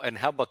 well, and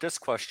how about this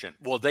question?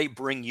 Will they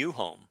bring you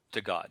home to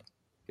God?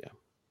 Yeah,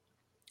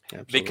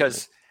 absolutely.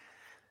 Because,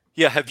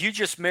 yeah, have you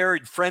just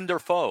married friend or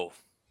foe?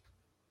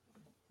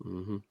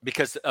 Mm-hmm.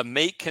 Because a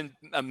mate can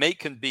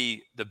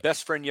be the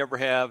best friend you ever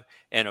have,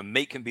 and a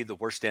mate can be the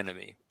worst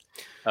enemy.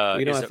 Well,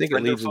 Is I it think it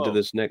friend or leads into foe?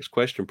 this next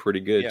question pretty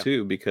good Yeah.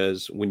 too,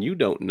 because when you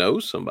don't know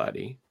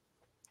somebody,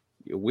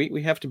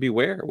 we have to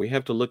beware. We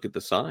have to look at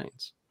the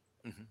signs.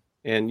 Mhm.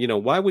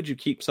 And why would you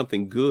keep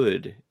something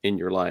good in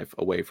your life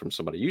away from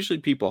somebody? Usually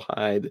people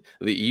hide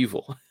the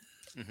evil.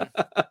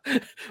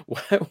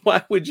 Mhm.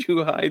 Why would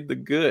you hide the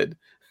good?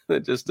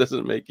 That just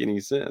doesn't make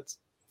any sense.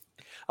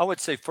 I would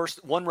say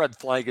first, one red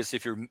flag is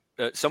if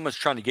someone's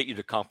trying to get you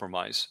to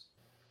compromise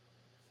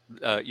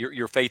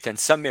your faith in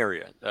some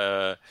area.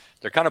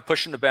 They're kind of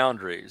pushing the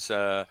boundaries.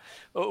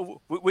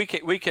 We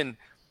can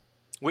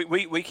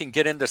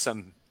get into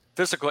some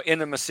physical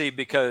intimacy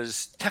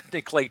because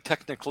technically,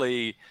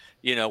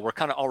 we're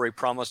kind of already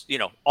promised,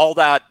 all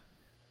that.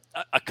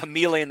 A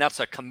chameleon, that's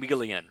a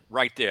chameleon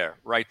right there,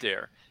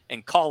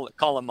 and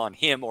call him on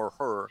him or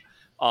her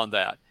on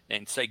that,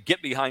 and say,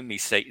 "Get behind me,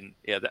 Satan."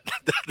 Yeah,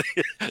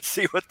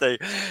 see what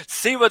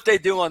they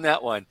do on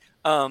that one.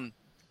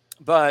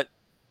 But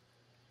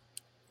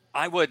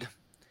I would,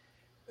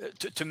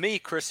 to me,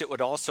 Chris, it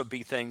would also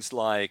be things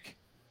like,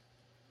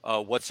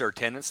 what's their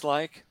attendance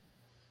like?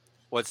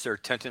 What's their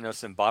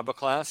attentiveness in Bible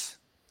class?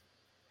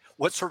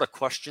 What sort of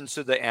questions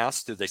do they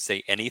ask? Do they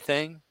say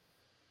anything?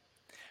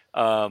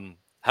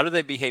 How do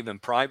they behave in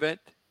private?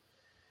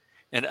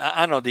 And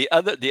I don't know,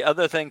 the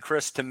other thing,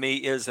 Chris, to me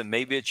is, and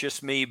maybe it's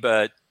just me,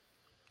 but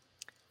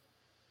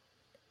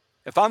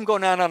if I'm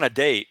going out on a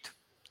date,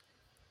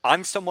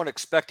 I'm somewhat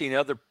expecting the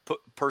other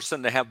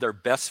person to have their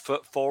best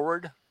foot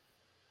forward.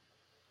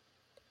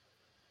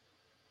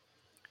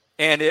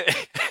 And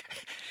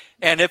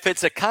and if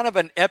it's a kind of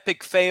an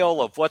epic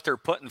fail of what they're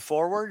putting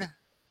forward,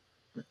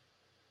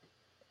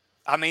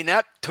 I mean,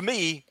 that to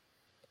me,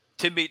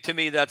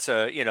 that's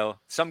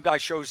some guy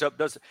shows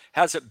up,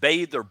 hasn't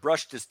bathed or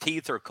brushed his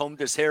teeth or combed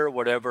his hair or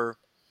whatever.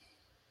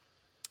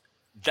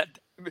 That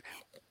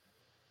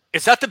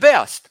is that the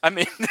best? I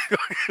mean,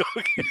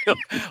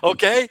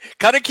 okay,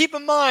 kind of keep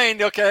in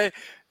mind, okay,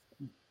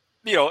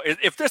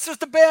 if this is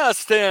the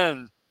best,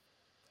 then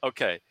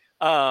okay.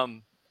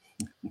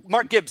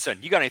 Mark Gibson,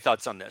 you got any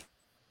thoughts on this?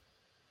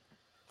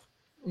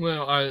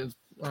 Well, I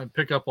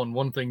pick up on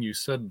one thing you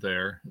said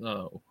there.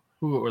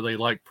 Who are they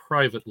like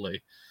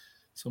privately?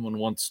 Someone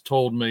once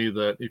told me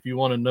that if you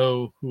want to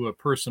know who a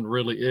person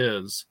really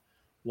is,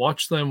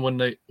 watch them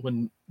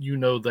when you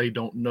know they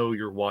don't know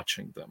you're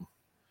watching them.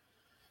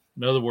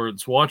 In other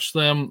words, watch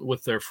them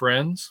with their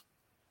friends.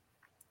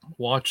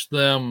 Watch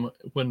them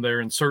when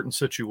they're in certain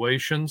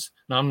situations.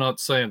 Now, I'm not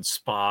saying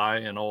spy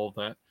and all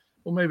that.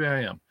 Well, maybe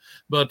I am,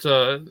 but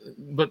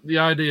the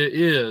idea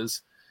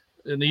is,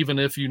 and even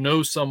if you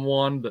know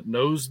someone that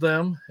knows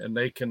them and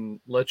they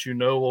can let you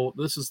know, well,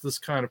 this is this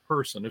kind of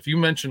person. If you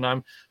mention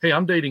I'm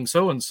dating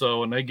so and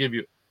so, and they give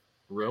you,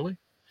 really,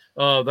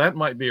 that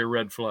might be a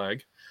red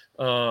flag.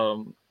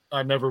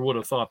 I never would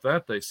have thought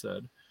that, they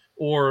said,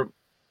 or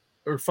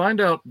find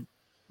out.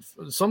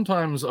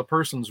 Sometimes a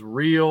person's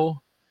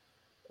real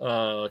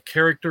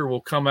character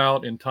will come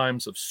out in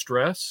times of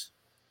stress,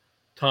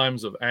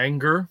 times of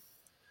anger,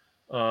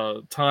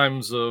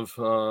 times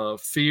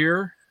of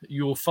fear.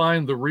 You will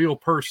find the real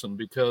person,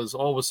 because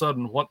all of a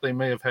sudden what they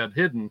may have had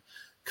hidden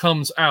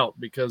comes out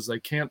because they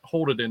can't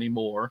hold it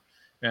anymore.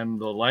 And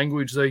the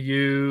language they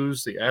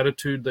use, the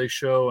attitude they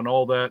show, and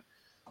all that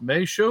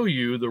may show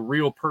you the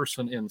real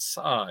person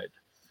inside.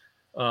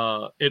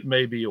 It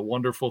may be a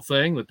wonderful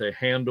thing that they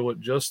handle it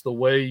just the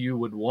way you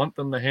would want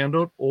them to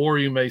handle it, or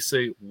you may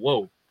say,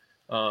 "Whoa,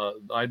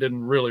 I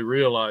didn't really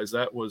realize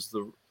that was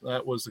the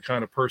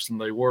kind of person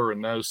they were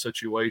in those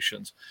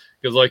situations."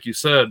 Because, like you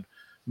said,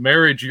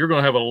 marriage, you're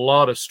going to have a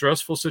lot of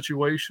stressful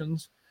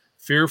situations,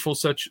 fearful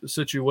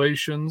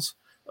situations,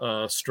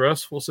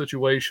 stressful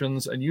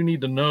situations, and you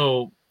need to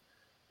know.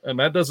 And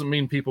that doesn't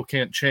mean people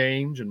can't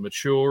change and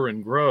mature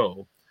and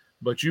grow,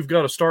 but you've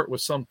got to start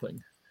with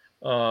something.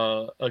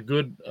 A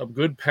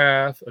good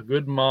path, a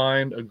good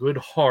mind, a good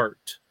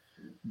heart.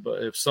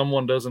 But if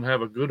someone doesn't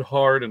have a good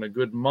heart and a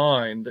good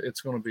mind,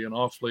 it's going to be an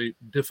awfully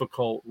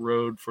difficult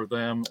road for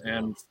them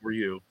and for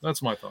you.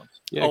 That's my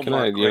thoughts. Yeah, Oh, can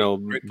I,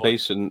 Mark, great point.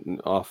 basing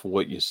off of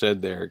what you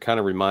said there, it kind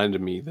of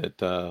reminded me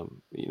that,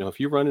 if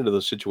you run into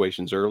those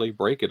situations early,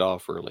 break it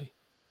off early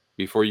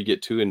before you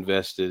get too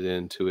invested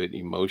into it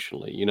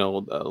emotionally. A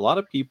lot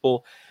of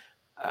people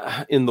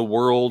in the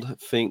world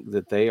think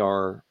that they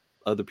are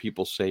other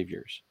people's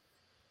saviors.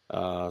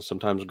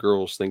 Sometimes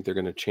girls think they're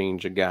going to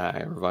change a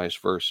guy or vice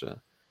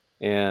versa.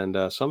 And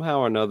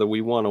somehow or another,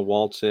 we want to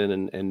waltz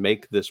in and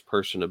make this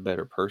person a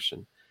better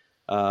person.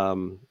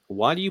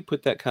 Why do you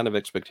put that kind of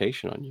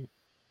expectation on you?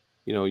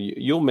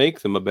 You'll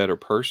make them a better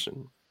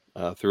person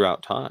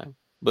throughout time,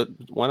 but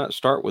why not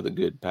start with a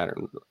good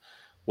pattern?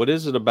 What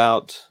is it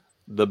about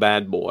the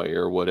bad boy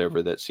or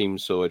whatever that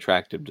seems so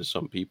attractive to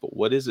some people?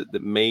 What is it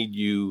that made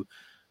you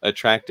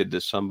attracted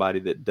to somebody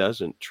that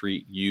doesn't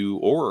treat you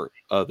or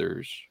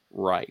others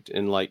right?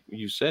 And like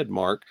you said,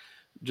 Mark,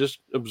 just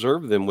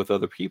observe them with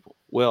other people.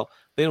 Well,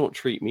 they don't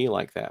treat me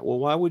like that. Well,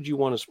 why would you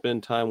want to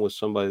spend time with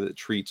somebody that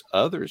treats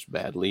others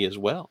badly as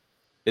well?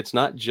 It's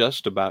not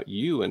just about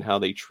you and how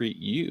they treat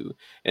you.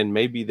 And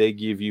maybe they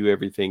give you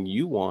everything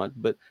you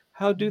want, but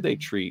how do they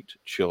treat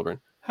children?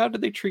 How do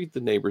they treat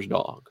the neighbor's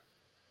dog?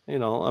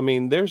 I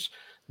mean, there's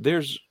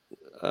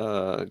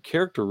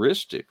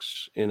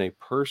characteristics in a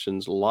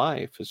person's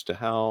life as to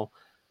how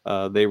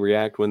they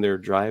react when they're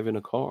driving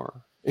a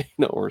car,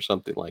 or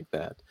something like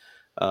that.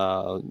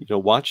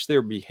 Watch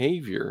their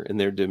behavior and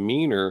their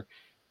demeanor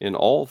in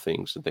all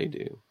things that they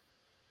do.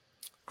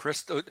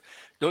 Chris,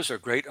 those are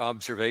great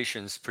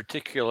observations,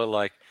 particularly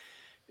like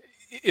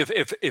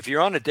if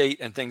you're on a date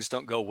and things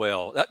don't go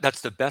well,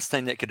 that's the best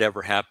thing that could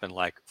ever happen.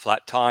 Like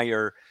flat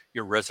tire,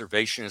 your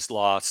reservation is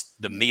lost,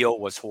 the meal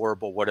was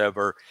horrible,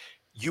 whatever.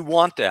 You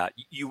want that.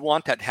 You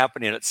want that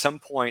happening at some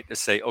point to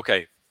say,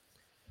 okay,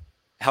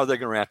 how are they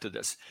going to react to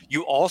this?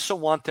 You also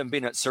want them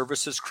being at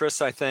services,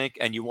 Chris, I think,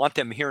 and you want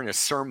them hearing a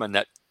sermon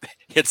that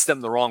hits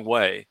them the wrong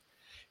way.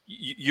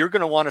 You're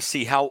going to want to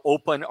see how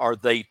open are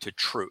they to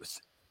truth.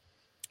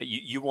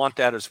 You want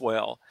that as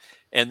well.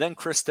 And then,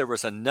 Chris, there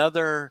was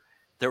another,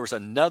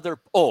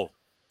 oh,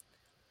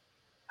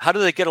 how do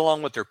they get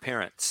along with their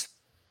parents?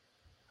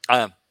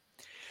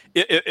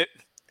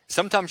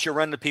 Sometimes you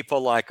run into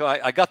people like, oh,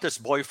 I got this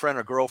boyfriend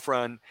or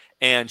girlfriend,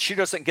 and she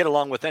doesn't get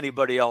along with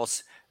anybody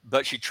else,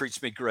 but she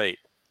treats me great.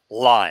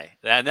 Lie.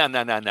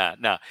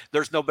 No.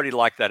 There's nobody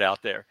like that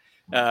out there.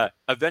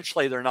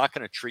 Eventually, they're not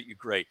going to treat you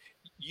great.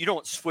 You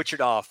don't switch it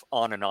off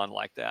on and on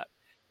like that.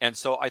 And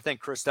so I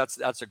think, Chris,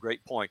 that's a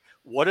great point.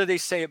 What do they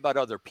say about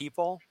other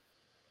people?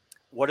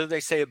 What do they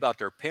say about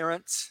their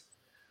parents?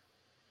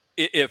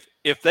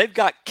 If they've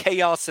got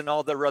chaos in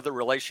all their other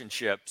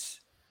relationships,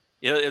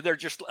 they're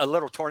just a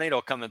little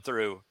tornado coming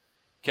through,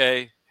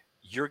 okay,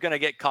 you're going to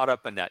get caught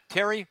up in that.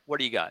 Terry, what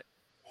do you got?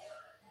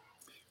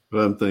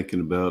 Well, I'm thinking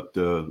about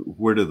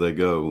where do they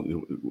go?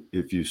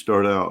 If you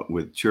start out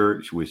with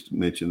church, we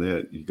mentioned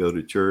that you go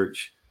to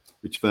church,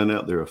 but you find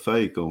out they're a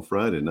fake on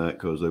Friday night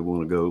because they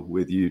want to go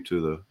with you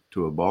to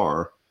a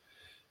bar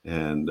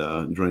and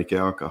drink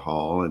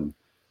alcohol and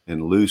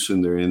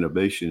loosen their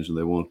inhibitions, and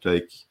they want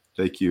to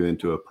take you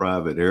into a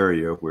private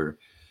area where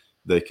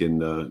they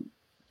can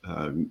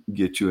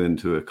get you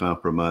into a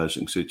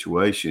compromising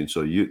situation.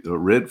 So the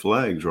red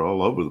flags are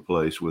all over the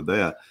place with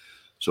that.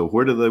 So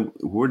where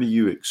do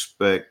you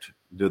expect,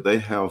 do they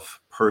have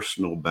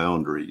personal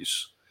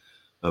boundaries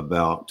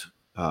about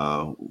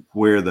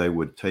where they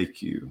would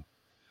take you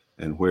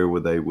and where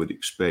they would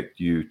expect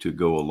you to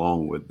go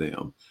along with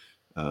them?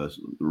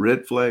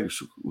 Red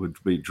flags would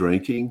be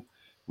drinking,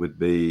 would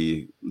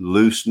be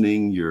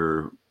loosening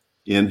your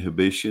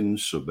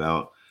inhibitions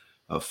about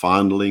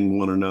fondling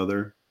one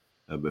another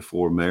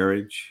before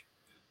marriage.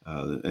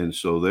 And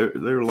so there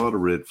are a lot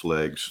of red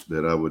flags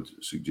that I would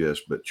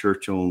suggest, but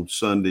church on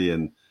Sunday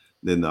and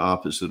then the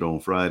opposite on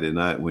Friday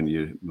night when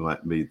you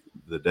might be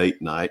the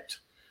date night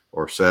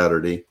or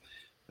Saturday,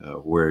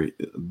 where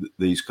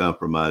these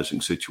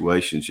compromising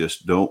situations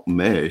just don't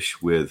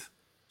mesh with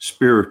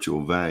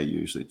spiritual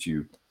values that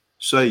you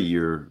say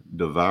you're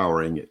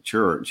devouring at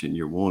church, and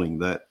you're wanting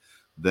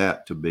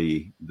that to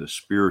be the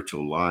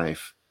spiritual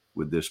life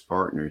with this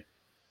partner.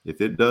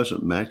 If it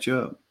doesn't match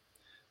up,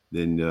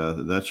 then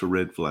that's a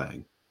red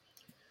flag.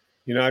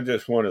 I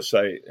just want to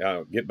say,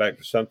 get back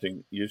to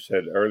something you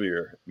said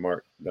earlier,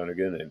 Mark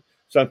Dunnigan, and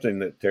something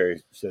that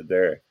Terry said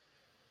there.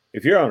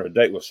 If you're on a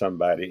date with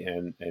somebody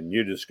and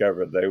you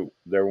discover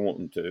they're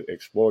wanting to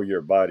explore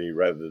your body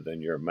rather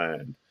than your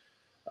mind,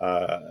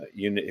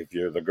 if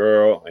you're the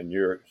girl and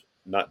you're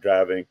not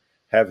driving,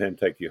 have him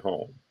take you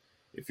home.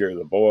 If you're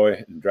the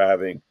boy and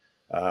driving,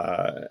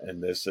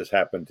 and this has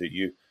happened to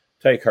you,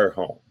 take her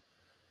home.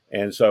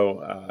 And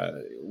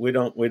so we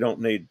don't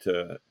need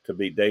to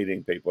be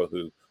dating people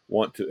who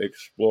want to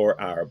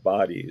explore our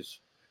bodies,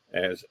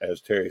 as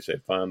Terry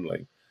said,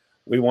 fondling.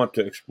 We want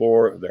to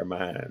explore their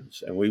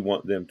minds, and we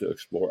want them to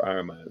explore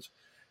our minds.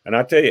 And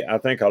I tell you, I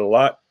think a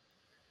lot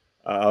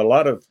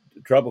of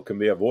trouble can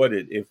be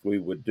avoided if we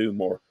would do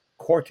more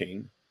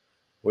courting,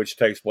 which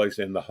takes place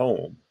in the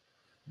home,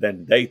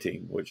 than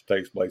dating, which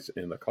takes place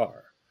in the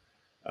car.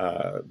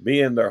 Be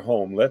in their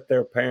home. Let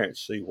their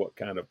parents see what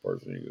kind of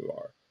person you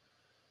are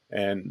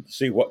and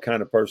see what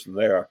kind of person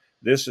they are.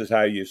 This is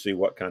how you see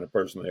what kind of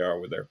person they are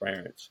with their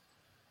parents.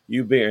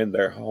 You be in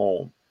their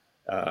home,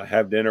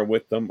 have dinner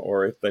with them,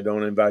 or if they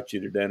don't invite you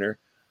to dinner,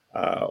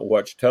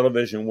 watch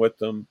television with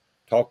them,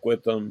 talk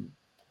with them,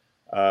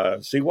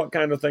 see what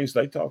kind of things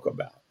they talk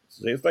about.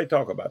 See if they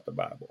talk about the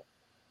Bible.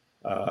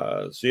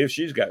 See if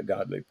she's got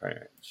godly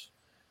parents.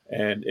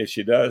 And if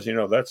she does,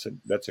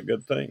 that's a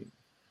good thing.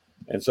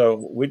 And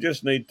so we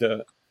just need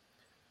to,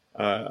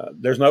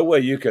 there's no way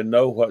you can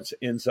know what's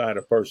inside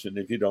a person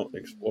if you don't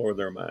explore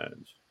their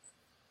minds.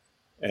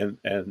 And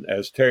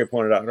as Terry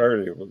pointed out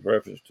earlier with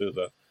reference to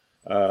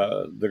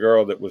the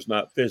girl that was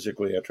not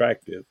physically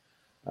attractive,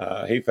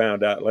 he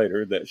found out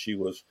later that she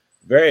was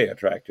very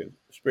attractive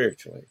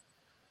spiritually.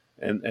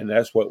 And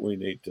that's what we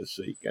need to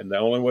seek. And the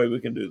only way we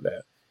can do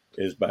that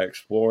is by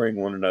exploring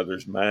one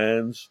another's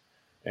minds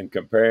and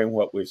comparing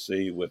what we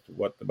see with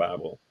what the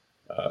Bible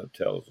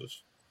tells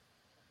us.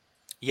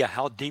 Yeah,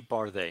 how deep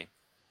are they?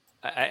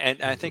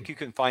 And I think you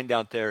can find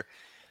out there.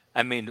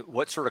 I mean,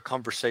 what sort of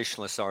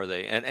conversationalists are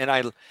they? And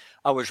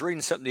I was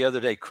reading something the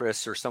other day,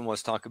 Chris, or someone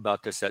was talking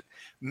about this, that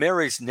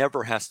marriage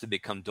never has to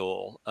become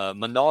dull.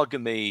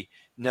 Monogamy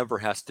never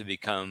has to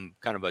become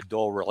kind of a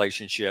dull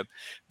relationship,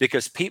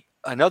 because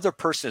another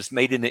person is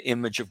made in the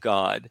image of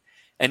God.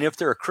 And if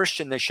they're a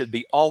Christian, they should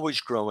be always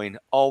growing,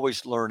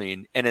 always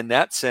learning. And in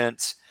that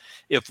sense,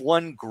 if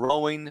one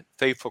growing,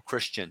 faithful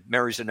Christian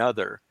marries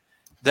another,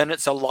 then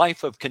it's a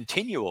life of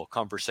continual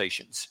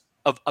conversations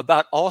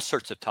about all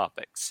sorts of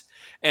topics,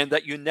 and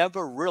that you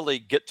never really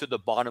get to the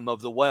bottom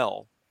of the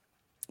well.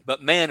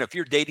 But man, if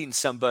you're dating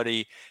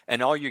somebody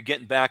and all you're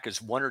getting back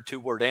is 1 or 2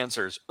 word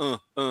answers,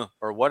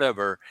 or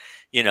whatever,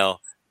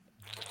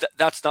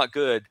 that's not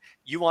good.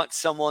 You want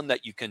someone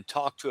that you can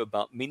talk to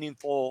about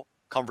meaningful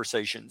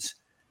conversations,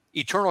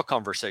 eternal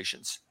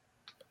conversations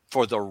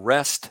for the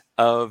rest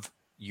of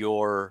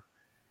your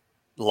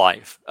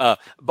life.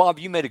 Bob,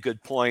 you made a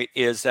good point,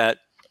 is that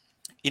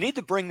you need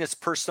to bring this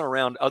person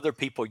around other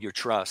people you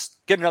trust.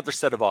 Get another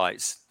set of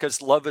eyes,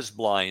 because love is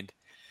blind.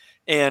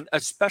 And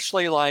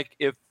especially like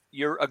if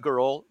you're a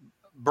girl,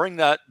 bring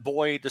that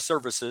boy to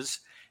services,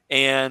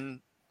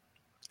 and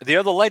the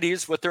other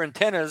ladies with their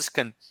antennas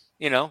can,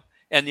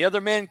 and the other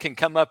men can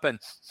come up and,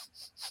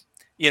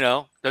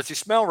 does he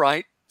smell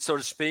right, so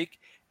to speak?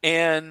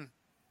 And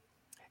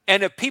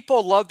if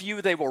people love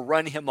you, they will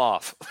run him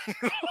off.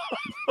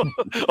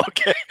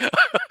 Okay.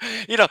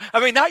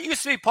 That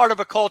used to be part of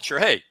a culture.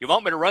 Hey, you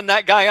want me to run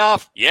that guy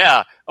off?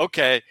 Yeah.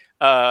 Okay.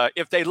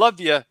 If they love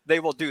you, they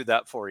will do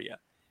that for you.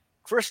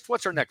 Chris,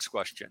 what's our next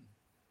question?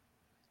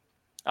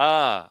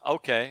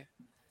 Okay.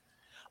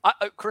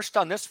 Chris,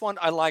 on this one,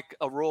 I like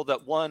a rule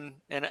that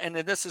and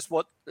this is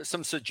what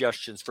some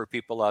suggestions for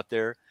people out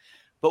there.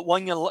 But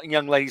one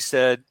young lady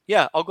said,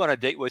 yeah, I'll go on a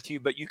date with you,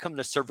 but you come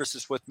to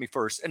services with me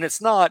first. And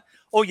it's not,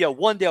 oh yeah,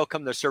 one day I'll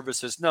come to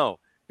services. No,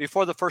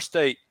 before the first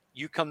date,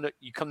 you come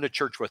to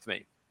church with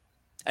me,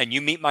 and you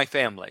meet my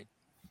family,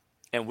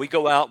 and we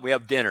go out, we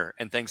have dinner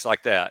and things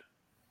like that.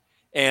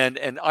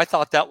 And I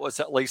thought that was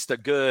at least a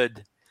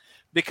good,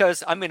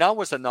 because I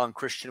was a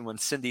non-Christian when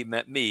Cindy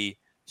met me.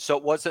 So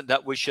it wasn't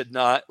that we should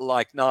not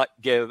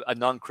give a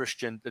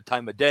non-Christian the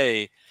time of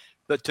day.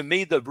 But to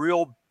me, the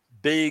real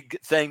big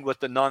thing with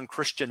the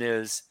non-Christian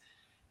is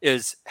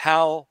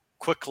how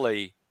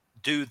quickly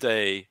do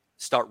they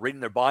start reading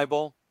their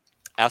Bible,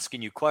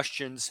 asking you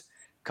questions,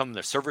 coming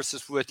to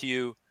services with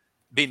you,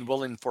 being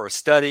willing for a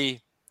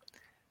study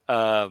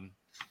on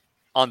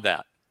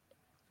that.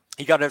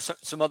 You got to have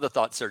some other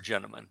thoughts there,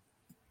 gentlemen.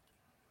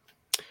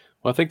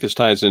 Well, I think this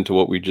ties into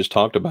what we just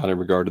talked about in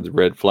regard to the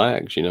red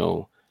flags.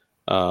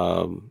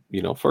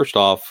 First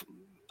off,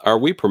 are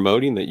we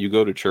promoting that you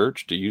go to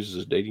church to use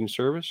as a dating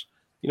service?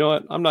 You know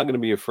what? I'm not going to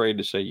be afraid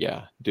to say,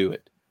 yeah, do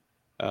it.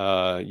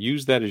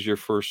 Use that as your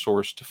first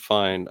source to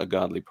find a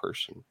godly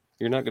person.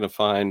 You're not going to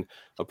find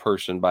a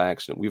person by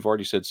accident. We've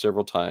already said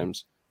several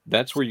times,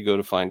 that's where you go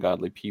to find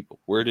godly people.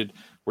 Where did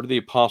the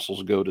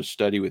apostles go to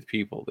study with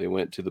people? They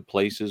went to the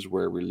places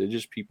where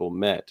religious people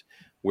met,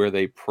 where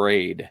they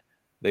prayed.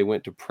 They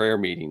went to prayer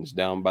meetings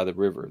down by the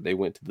river. They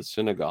went to the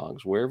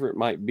synagogues. Wherever it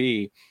might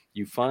be,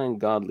 you find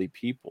godly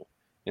people.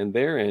 And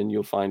therein,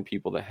 you'll find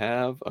people that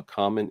have a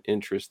common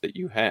interest that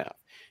you have.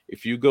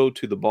 If you go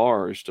to the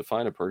bars to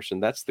find a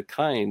person, that's the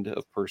kind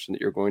of person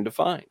that you're going to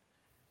find.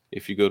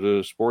 If you go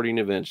to sporting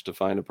events to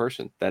find a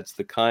person, that's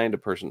the kind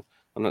of person.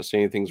 I'm not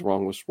saying anything's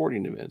wrong with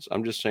sporting events.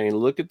 I'm just saying,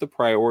 look at the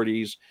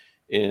priorities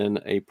in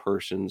a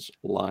person's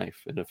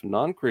life. And if a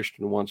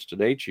non-Christian wants to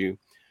date you,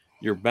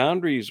 your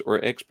boundaries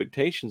or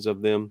expectations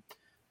of them,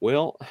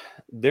 well,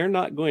 they're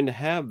not going to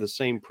have the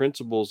same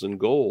principles and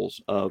goals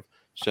of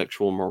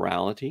sexual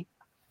morality.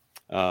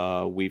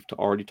 We've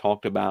already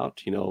talked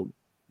about,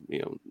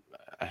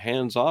 a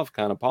hands-off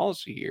kind of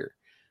policy here.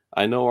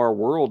 I know our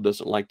world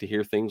doesn't like to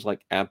hear things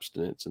like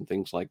abstinence and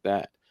things like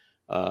that.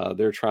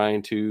 They're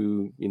trying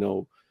to,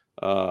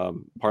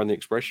 pardon the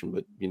expression,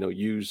 but,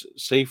 use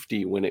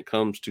safety when it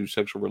comes to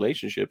sexual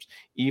relationships,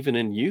 even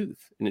in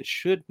youth. And it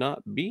should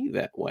not be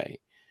that way.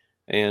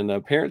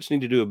 And parents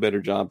need to do a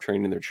better job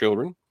training their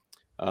children.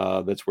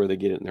 That's where they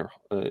get it in their,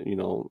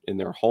 in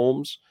their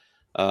homes.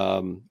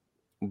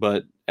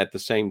 But at the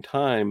same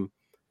time,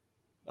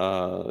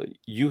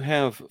 you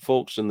have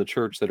folks in the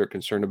church that are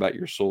concerned about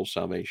your soul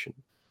salvation,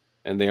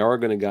 and they are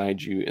going to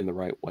guide you in the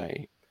right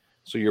way.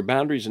 So your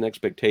boundaries and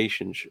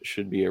expectations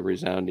should be a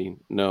resounding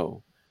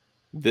no.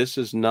 This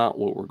is not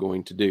what we're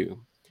going to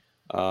do.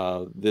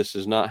 This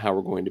is not how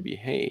we're going to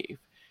behave.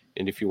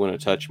 And if you want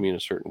to touch me in a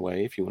certain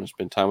way, if you want to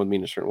spend time with me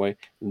in a certain way,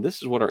 then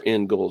this is what our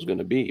end goal is going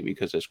to be.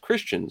 Because as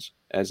Christians,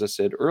 as I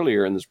said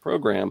earlier in this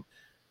program,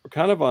 we're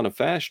kind of on a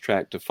fast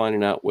track to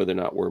finding out whether or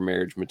not we're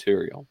marriage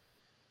material.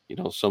 You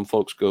know, some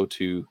folks go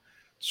to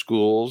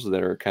schools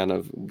that are kind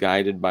of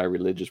guided by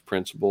religious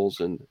principles.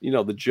 And, you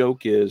know, the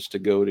joke is to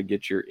go to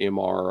get your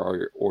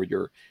or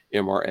your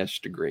MRS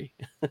degree.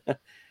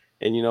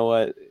 And you know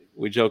what?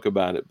 We joke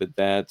about it, but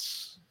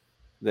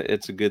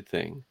it's a good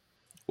thing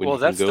when Well,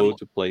 you can that's go the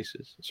to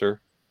places, sir.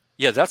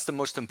 yeah, that's the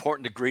most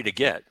important degree to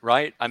get,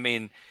 right? I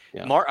mean,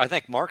 Yeah, I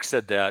think Mark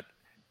said that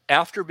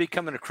after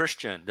becoming a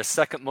Christian, the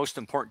second most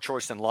important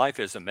choice in life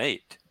is a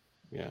mate.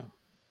 yeah.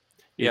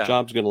 Your Yeah,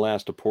 job's going to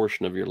last a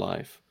portion of your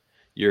life.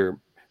 Your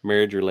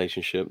marriage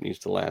relationship needs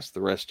to last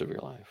the rest of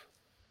your life.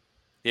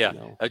 yeah. You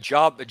know, A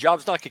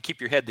job's not gonna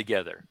keep your head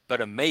together, but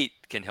a mate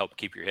can help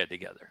keep your head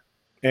together.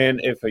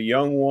 And if a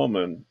young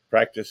woman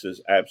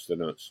practices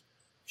abstinence,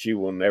 she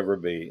will never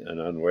be an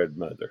unwed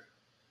mother.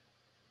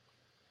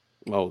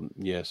 oh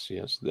yes,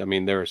 yes. I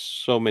mean, there are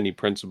so many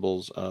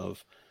principles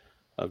of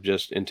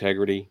just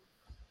integrity,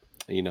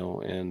 you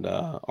know, and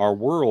our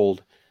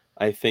world,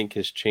 I think,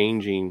 is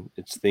changing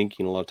its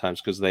thinking a lot of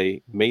times because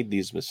they made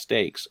these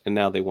mistakes and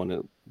now they want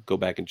to go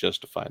back and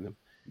justify them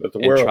But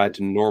and try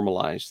to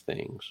normalize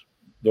things.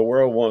 the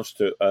world wants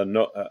to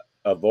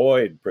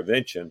avoid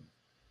prevention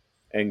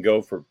and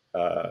go for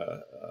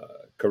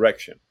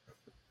correction.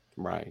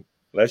 Right.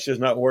 Let's just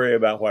not worry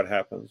about what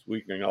happens.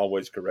 We can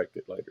always correct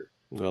it later.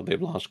 Well,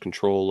 they've lost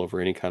control over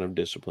any kind of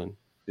discipline.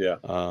 Yeah.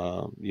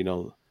 You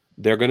know,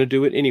 they're going to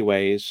do it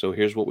anyways. So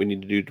here's what we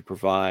need to do to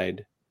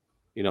provide.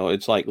 You know,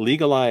 it's like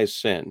legalize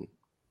sin.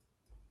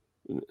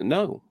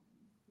 No,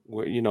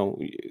 you know,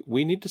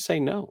 we need to say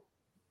no.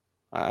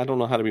 I don't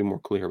know how to be more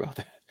clear about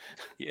that.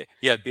 Yeah,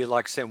 it'd be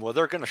like saying, well,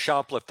 they're going to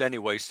shoplift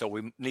anyway, so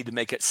we need to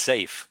make it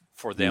safe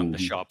for them to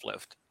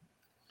shoplift.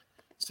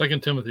 2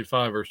 Timothy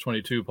 5, verse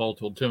 22, Paul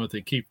told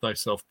Timothy, keep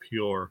thyself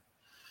pure.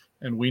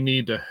 And we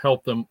need to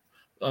help them,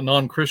 a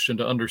non-Christian,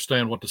 to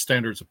understand what the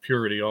standards of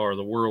purity are.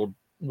 The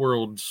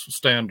world's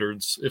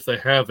standards, if they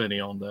have any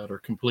on that, are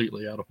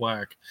completely out of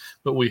whack.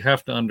 But we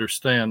have to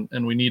understand,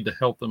 and we need to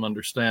help them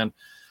understand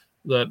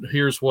that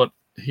here's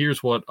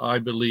what I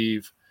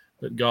believe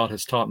that God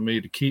has taught me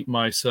to keep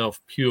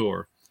myself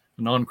pure.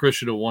 A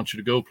non-Christian will want you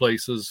to go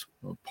places,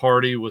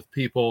 party with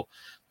people,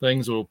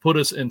 things that will put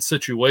us in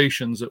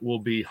situations that will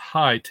be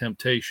high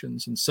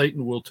temptations, and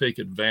Satan will take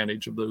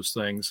advantage of those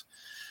things.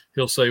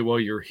 He'll say, well,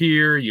 you're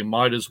here, you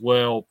might as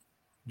well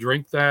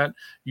drink that,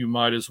 you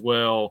might as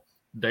well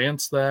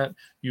dance that,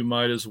 you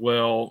might as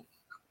well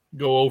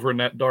go over in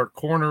that dark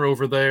corner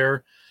over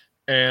there,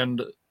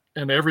 and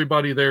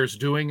everybody there's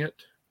doing it.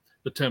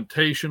 The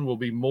temptation will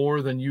be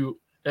more than you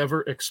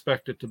ever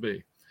expect it to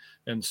be.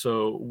 And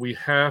so we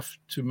have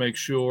to make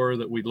sure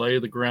that we lay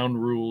the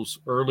ground rules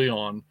early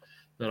on,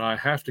 that I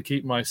have to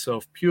keep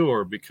myself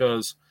pure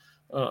because,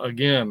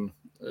 again,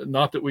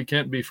 not that we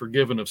can't be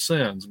forgiven of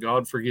sins.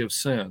 God forgives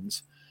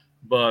sins.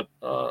 But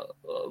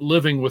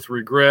living with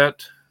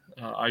regret,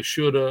 I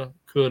shoulda,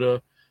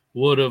 coulda,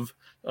 would have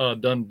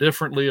done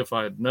differently if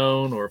I had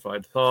known, or if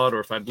I'd thought,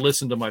 or if I'd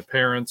listened to my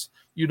parents.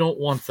 You don't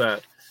want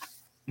that.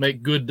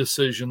 Make good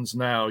decisions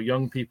now.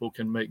 Young people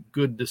can make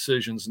good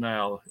decisions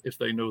now if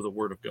they know the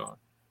Word of God.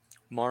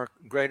 Mark,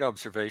 great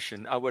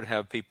observation. I would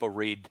have people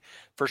read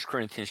 1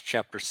 Corinthians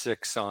chapter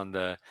 6 on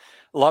a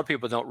lot of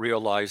people don't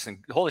realize, and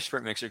the Holy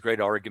Spirit makes a great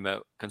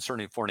argument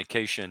concerning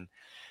fornication.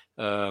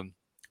 You're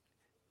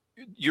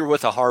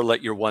with a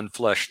harlot, you're one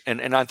flesh.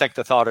 And I think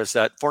the thought is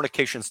that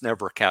fornication's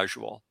never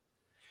casual.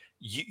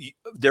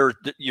 Or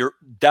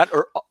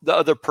the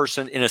other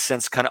person, in a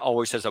sense, kind of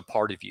always has a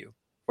part of you,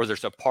 or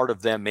there's a part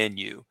of them in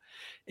you.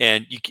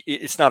 And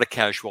it's not a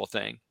casual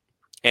thing,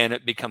 and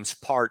it becomes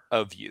part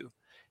of you.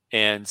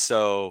 And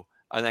so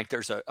I think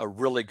there's a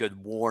really good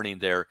warning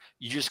there.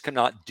 You just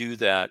cannot do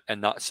that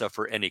and not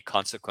suffer any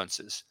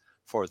consequences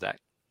for that.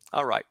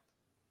 All right.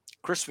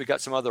 Chris, we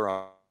got some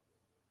other.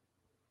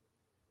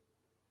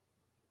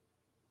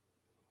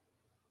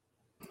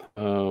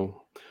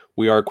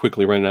 We are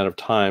quickly running out of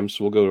time,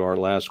 so we'll go to our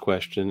last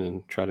question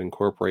and try to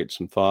incorporate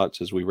some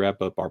thoughts as we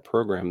wrap up our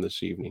program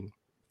this evening.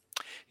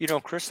 You know,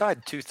 Chris, I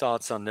had two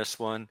thoughts on this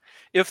one.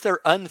 If they're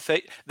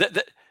unfaithful,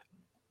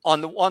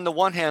 on the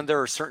one hand,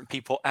 there are certain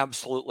people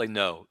absolutely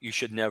no, you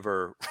should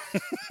never,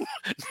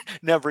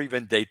 never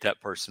even date that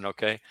person.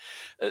 Okay.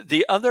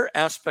 The other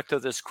aspect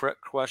of this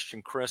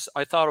question, Chris,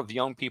 I thought of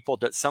young people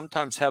that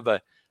sometimes have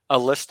a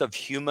list of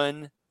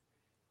human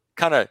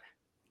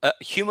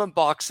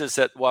boxes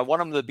that, well, I want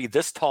them to be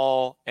this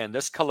tall and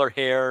this color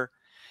hair.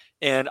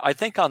 And I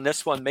think on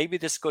this one, maybe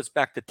this goes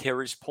back to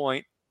Terry's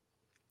point.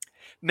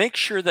 Make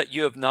sure that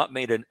you have not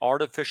made an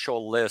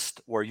artificial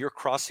list where you're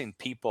crossing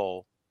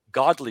people,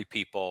 godly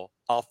people,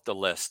 off the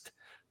list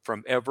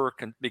from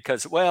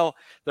because, well,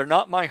 they're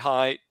not my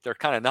height. They're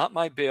kind of not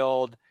my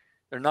build.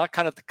 They're not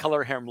kind of the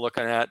color hair I'm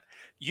looking at.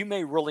 you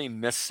may really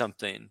miss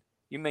something.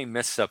 You may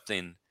miss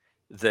something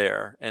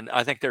there. And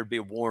I think there'd be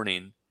a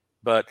warning.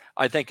 But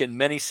I think in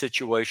many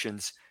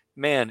situations,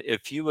 man,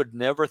 if you would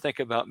never think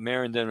about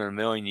marrying them in a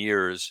million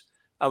years,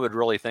 I would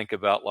really think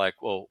about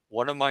like, well,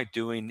 what am I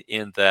doing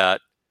in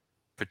that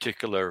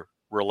particular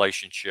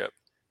relationship?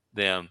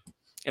 Them,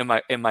 am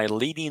I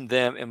leading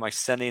them? Am I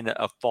sending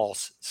a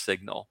false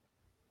signal?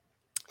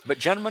 But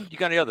gentlemen, you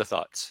got any other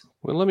thoughts?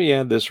 Well, let me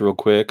add this real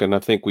quick, and I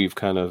think we've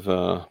kind of,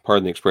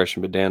 pardon the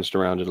expression, but danced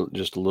around it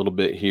just a little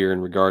bit here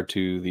in regard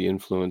to the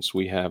influence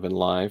we have in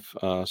life.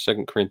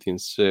 2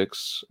 Corinthians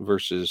 6,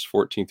 verses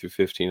 14 through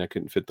 15. I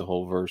couldn't fit the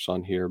whole verse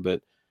on here,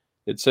 but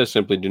it says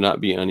simply, do not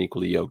be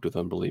unequally yoked with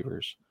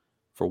unbelievers.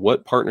 For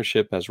what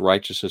partnership has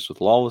righteousness with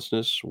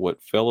lawlessness?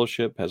 What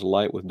fellowship has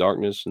light with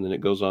darkness? And then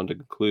it goes on to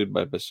conclude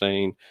by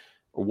saying,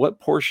 or what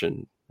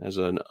portion has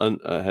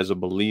a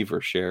believer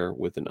share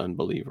with an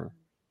unbeliever?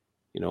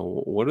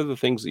 What are the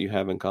things that you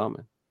have in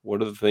common?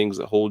 What are the things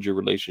that hold your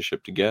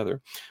relationship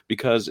together?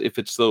 Because if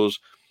it's those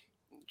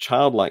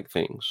childlike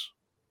things,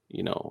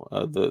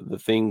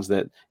 the things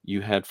that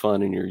you had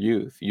fun in your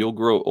youth, you'll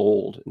grow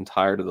old and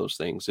tired of those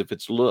things. If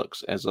it's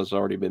looks, as has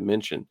already been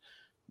mentioned,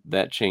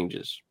 that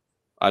changes.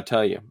 I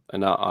tell you,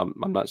 and I'm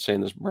not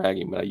saying this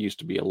bragging, but I used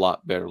to be a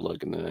lot better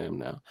looking than I am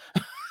now.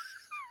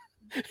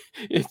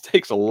 It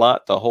takes a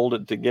lot to hold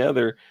it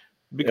together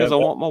because I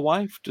want my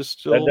wife to That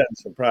still. doesn't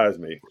surprise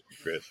me,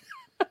 Chris.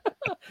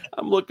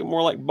 I'm looking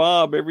more like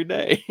Bob every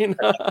day. Couldn't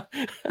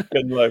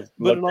look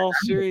But in like all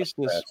I'm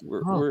seriousness, fast.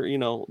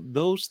 we're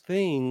those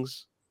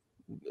things,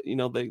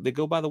 they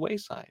go by the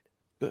wayside.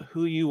 But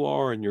who you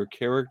are and your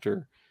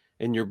character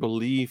and your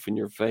belief and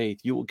your faith,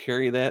 you will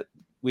carry that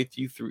with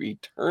you through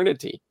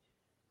eternity.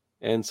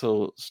 And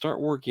so start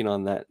working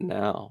on that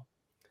now.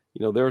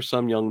 There are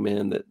some young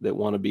men that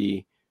want to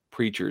be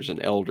preachers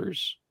and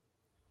elders,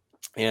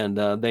 and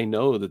they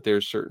know that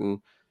there's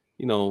certain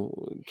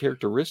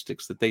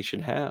characteristics that they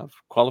should have,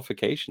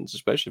 qualifications,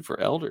 especially for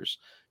elders,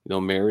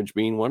 marriage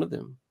being one of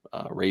them,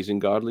 raising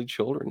godly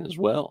children as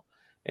well.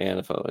 And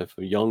if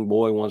a young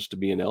boy wants to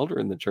be an elder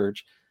in the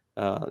church,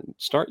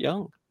 start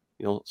young.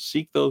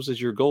 Seek those as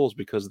your goals,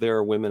 because there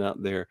are women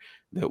out there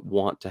that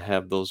want to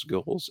have those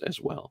goals as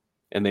well,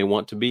 and they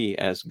want to be,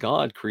 as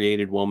God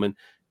created woman,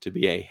 to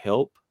be a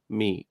help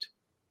meet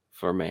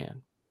for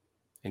man.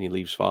 And he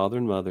leaves father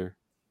and mother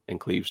and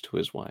cleaves to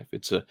his wife.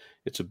 It's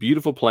a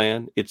beautiful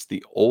plan. It's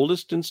the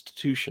oldest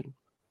institution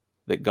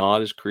that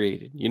God has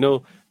created.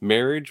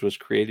 Marriage was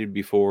created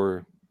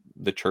before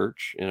the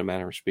church, in a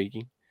manner of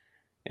speaking.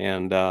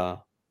 And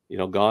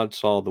God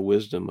saw the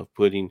wisdom of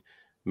putting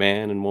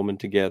man and woman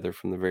together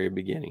from the very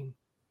beginning.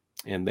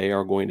 And they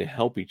are going to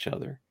help each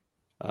other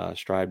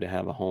strive to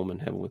have a home in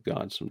heaven with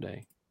God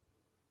someday.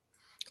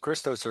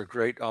 Chris, those are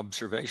great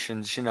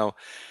observations.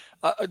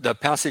 The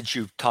passage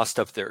you tossed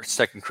up there,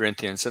 2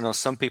 Corinthians, I know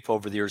some people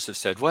over the years have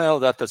said, well,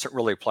 that doesn't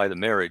really apply to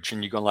marriage.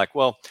 And you go like,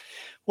 well,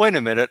 wait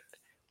a minute.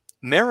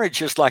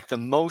 Marriage is like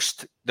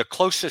the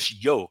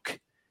closest yoke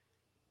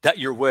that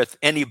you're with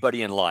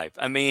anybody in life.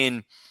 I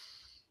mean,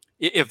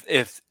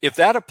 if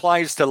that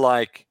applies to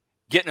like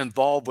getting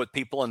involved with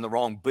people in the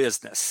wrong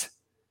business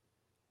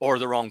or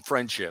the wrong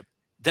friendship,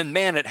 then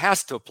man, it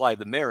has to apply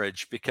to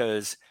marriage,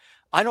 because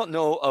I don't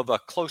know of a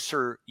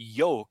closer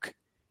yoke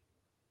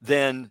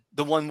than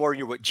the one where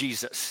you're with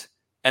Jesus.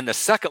 And the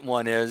second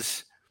one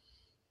is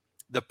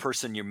the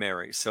person you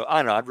marry. So I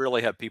don't know, I'd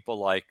really have people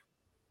like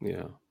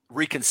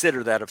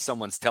reconsider that if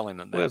someone's telling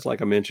them that. Well, it's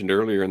like I mentioned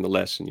earlier in the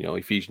lesson,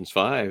 Ephesians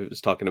 5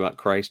 is talking about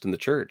Christ and the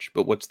church.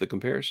 But what's the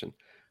comparison?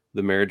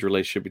 The marriage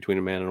relationship between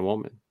a man and a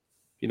woman.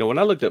 When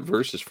I looked up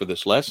verses for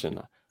this lesson,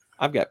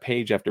 I've got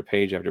page after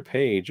page after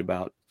page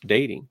about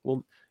dating.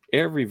 Well,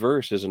 every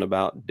verse isn't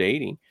about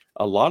dating.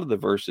 A lot of the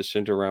verses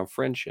center around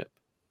friendship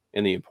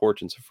and the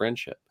importance of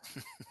friendship.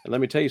 And let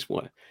me tell you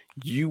something.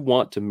 You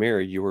want to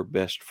marry your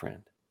best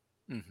friend,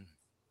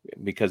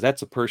 because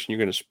that's the person you're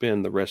going to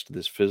spend the rest of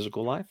this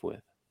physical life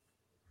with.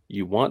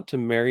 You want to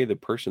marry the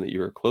person that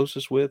you're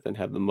closest with and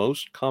have the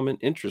most common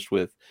interest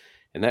with.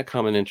 And that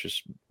common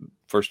interest,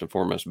 first and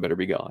foremost, better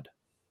be God.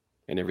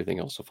 And everything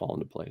else will fall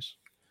into place.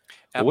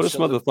 Well, what are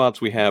some other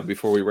thoughts we have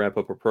before we wrap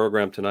up our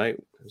program tonight,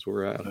 as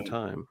we're out of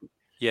time?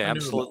 Yeah,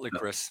 absolutely,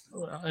 Chris.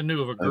 I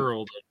knew of a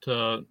girl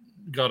that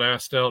got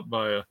asked out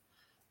by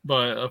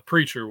a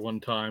preacher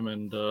one time,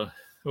 and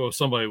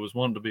somebody was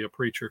wanting to be a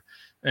preacher,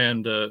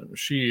 and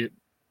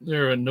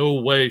there in no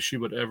way she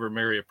would ever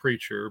marry a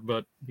preacher,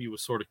 but he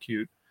was sort of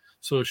cute,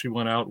 so she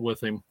went out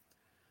with him,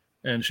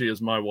 and she is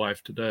my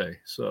wife today.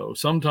 So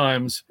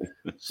sometimes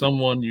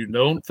someone you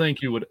don't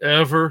think you would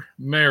ever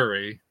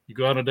marry, you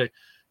go on a date,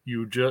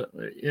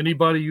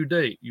 anybody you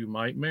date, you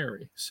might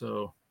marry.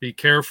 So be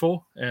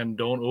careful and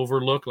don't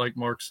overlook, like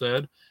Mark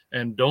said,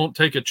 and don't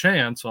take a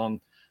chance on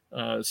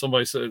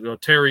somebody said,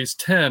 Terry's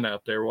 10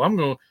 out there.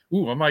 Well,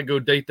 I might go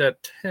date that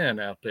 10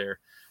 out there.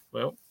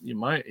 Well, you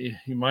might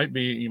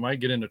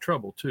get into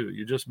trouble too.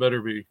 You just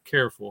better be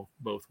careful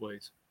both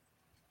ways.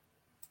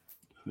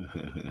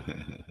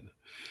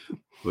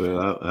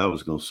 Well, I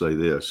was going to say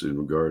this in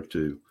regard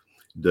to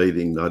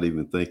dating, not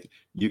even thinking.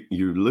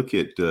 You look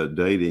at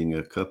dating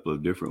a couple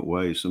of different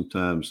ways.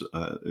 Sometimes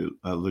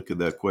I look at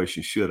that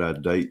question: should I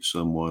date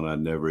someone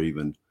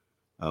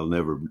I'll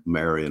never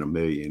marry in a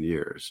million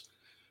years?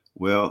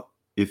 Well,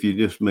 if you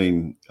just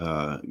mean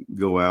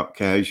go out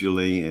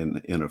casually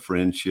in a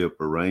friendship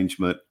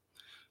arrangement,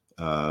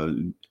 uh,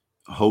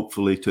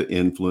 hopefully to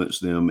influence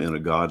them in a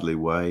godly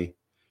way,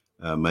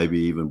 maybe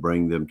even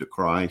bring them to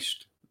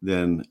Christ,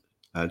 then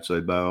I'd say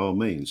by all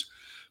means.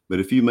 But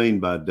if you mean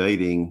by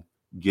dating,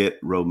 get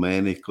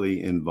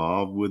romantically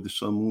involved with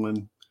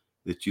someone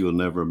that you'll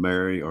never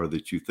marry or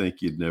that you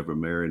think you'd never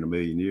marry in a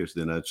million years,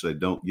 then I'd say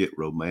don't get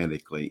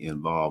romantically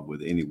involved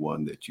with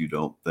anyone that you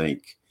don't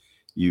think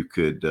you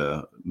could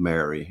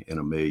marry in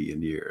a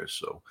million years.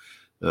 So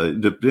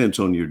it depends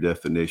on your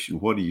definition.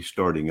 What are you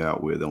starting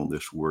out with on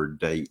this word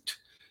date?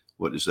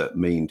 What does that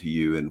mean to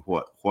you? And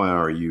why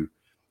are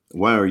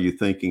you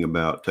thinking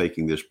about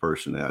taking this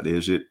person out?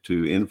 Is it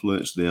to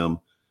influence them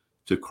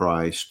to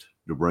Christ,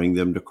 to bring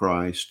them to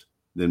Christ?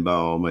 Then by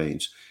all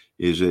means.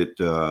 Is it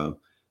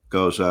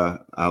because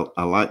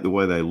I like the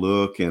way they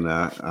look and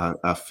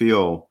I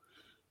feel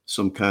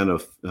some kind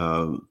of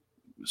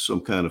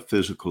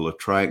physical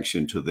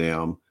attraction to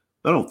them?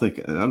 I don't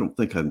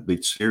think I'd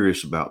be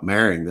serious about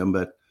marrying them,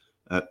 but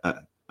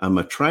I'm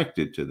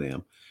attracted to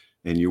them.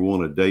 And you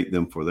want to date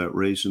them for that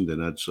reason,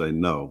 then I'd say,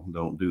 no,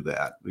 don't do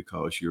that,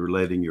 because you're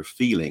letting your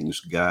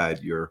feelings guide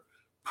your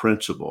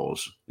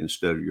principles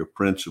instead of your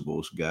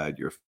principles guide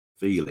your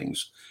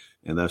feelings.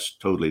 And that's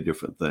a totally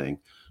different thing.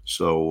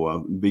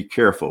 So be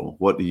careful.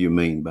 What do you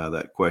mean by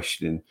that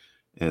question?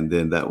 And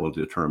then that will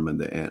determine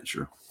the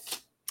answer.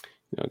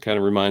 It kind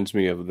of reminds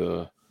me of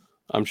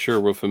I'm sure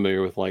we're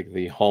familiar with like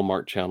the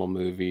Hallmark Channel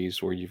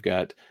movies where you've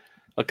got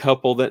a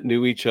couple that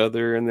knew each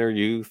other in their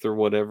youth or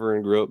whatever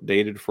and grew up,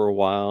 dated for a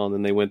while, and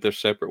then they went their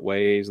separate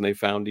ways and they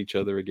found each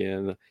other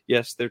again.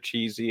 Yes, they're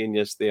cheesy, and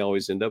yes, they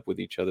always end up with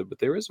each other, but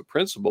there is a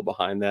principle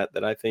behind that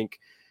I think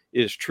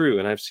is true,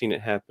 and I've seen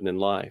it happen in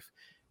life.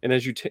 And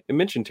as you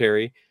mentioned,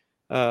 Terry,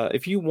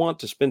 if you want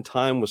to spend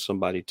time with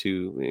somebody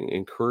to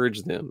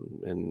encourage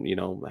them and,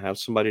 have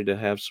somebody to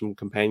have some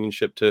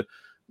companionship, to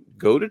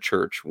go to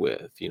church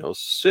with,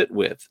 sit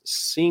with,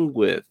 sing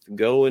with,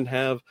 go and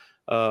have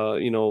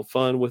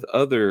fun with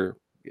other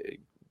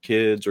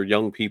kids or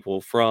young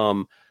people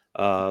from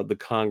the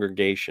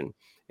congregation,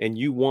 and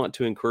you want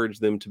to encourage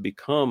them to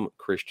become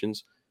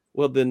Christians,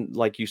 well, then,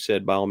 like you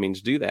said, by all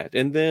means do that.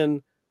 And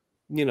then,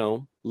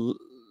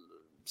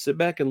 sit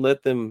back and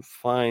let them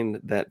find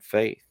that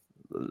faith.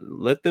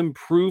 Let them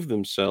prove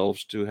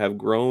themselves to have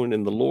grown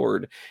in the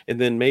Lord.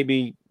 And then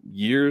maybe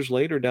years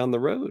later down the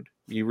road,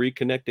 you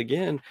reconnect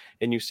again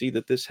and you see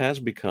that this has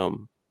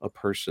become a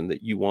person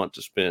that you want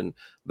to spend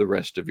the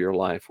rest of your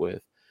life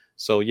with.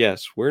 So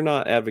yes, we're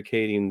not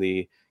advocating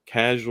the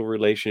casual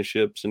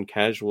relationships and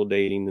casual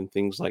dating and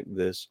things like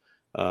this.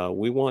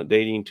 We want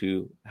dating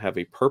to have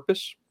a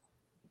purpose.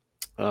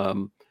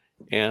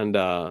 And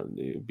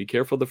be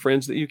careful of the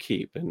friends that you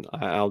keep. And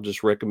I'll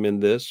just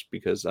recommend this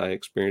because I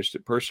experienced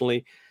it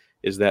personally,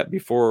 is that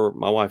before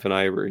my wife and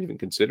I ever even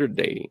considered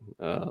dating,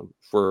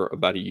 for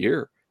about a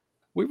year,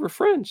 we were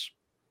friends.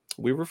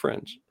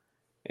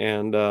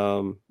 And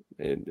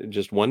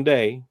just one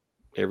day,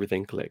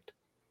 everything clicked.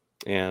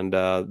 And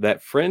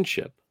that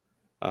friendship,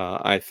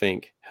 I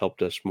think,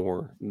 helped us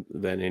more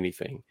than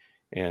anything.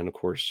 And of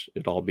course,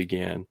 it all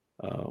began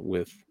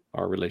with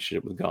our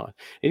relationship with God.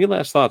 Any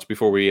last thoughts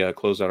before we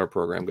close out our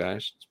program,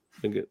 guys? It's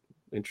been good,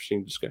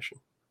 interesting discussion.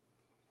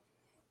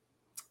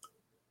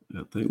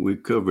 I think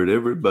we've covered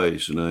every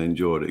base, and I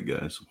enjoyed it,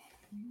 guys.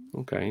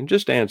 Okay, and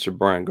just to answer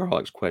Brian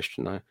Garlick's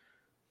question,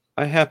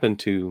 I happen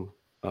to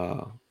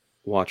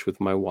watch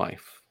with my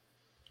wife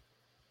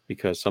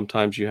because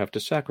sometimes you have to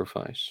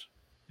sacrifice,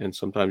 and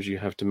sometimes you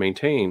have to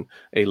maintain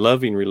a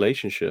loving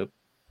relationship.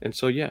 And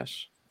so,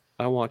 yes,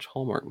 I watch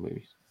Hallmark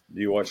movies.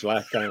 Do you watch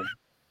Lifetime?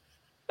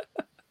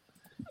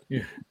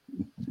 Yeah.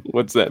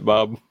 What's that,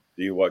 Bob?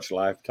 Do you watch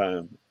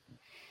Lifetime?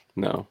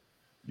 No.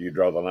 Do you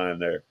draw the line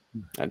there?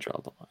 I draw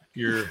the line.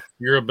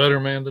 You're a better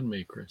man than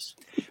me, Chris.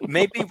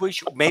 Maybe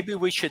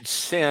we should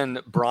send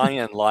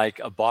Brian like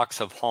a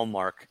box of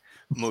Hallmark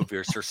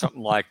movies or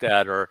something like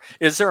that. Or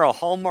is there a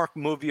Hallmark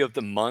movie of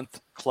the month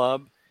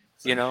club?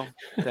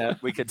 That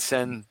we could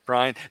send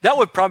Brian. That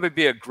would probably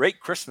be a great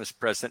Christmas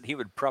present. He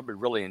would probably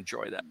really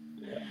enjoy that.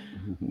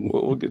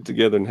 We'll get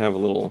together and have a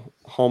little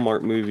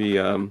Hallmark movie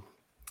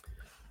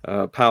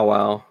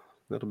powwow.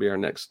 That'll be our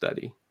next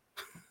study.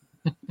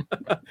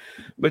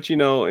 But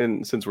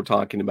and since we're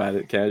talking about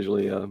it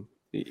casually,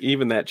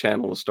 even that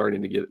channel is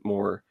starting to get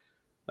more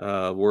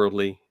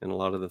worldly in a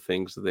lot of the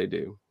things that they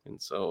do.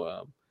 And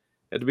so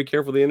have to be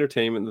careful of the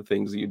entertainment and the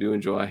things that you do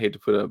enjoy. I hate to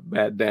put a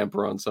bad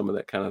damper on some of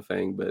that kind of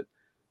thing, but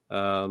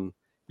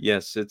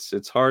yes,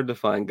 it's hard to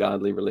find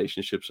godly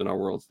relationships in our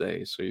world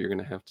today. So you're going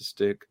to have to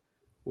stick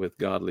with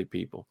godly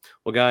people.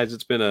 Well, guys,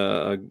 it's been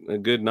a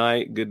good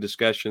night, good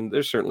discussion.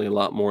 There's certainly a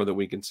lot more that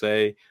we can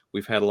say.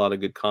 We've had a lot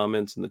of good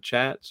comments in the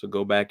chat, so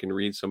go back and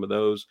read some of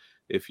those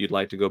if you'd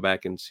like to go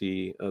back and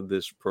see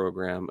this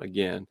program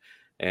again.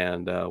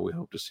 And we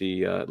hope to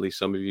see at least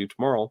some of you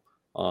tomorrow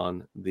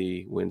on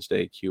the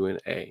Wednesday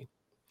Q&A.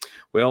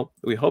 Well,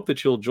 we hope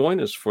that you'll join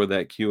us for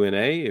that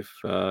Q&A. If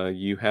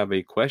you have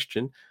a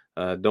question,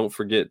 don't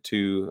forget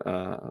to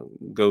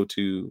go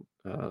to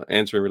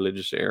Answering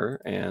Religious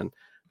Error, and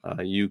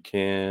you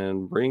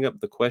can bring up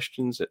the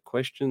questions at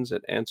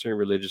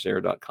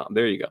answeringreligiouserror.com.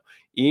 There you go.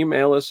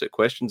 Email us at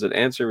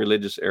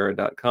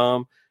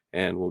questions@answeringreligiouserror.com,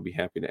 and we'll be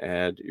happy to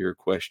add your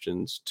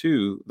questions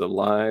to the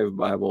live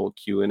Bible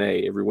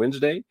Q&A every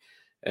Wednesday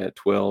at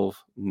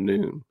 12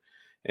 noon.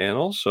 And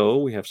also,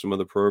 we have some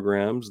other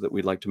programs that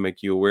we'd like to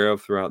make you aware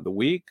of throughout the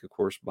week. Of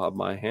course, Bob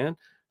Myhan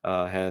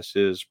has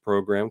his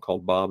program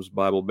called Bob's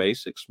Bible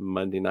Basics,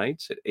 Monday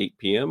nights at 8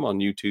 p.m. on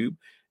YouTube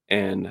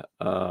and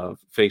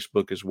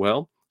Facebook as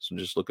well. So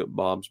just look at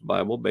Bob's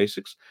Bible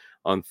Basics.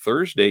 On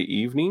Thursday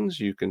evenings,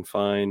 you can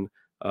find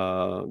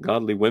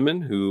godly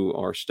women who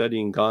are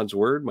studying God's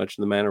Word, much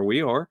in the manner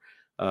we are.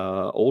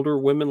 Older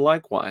women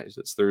likewise.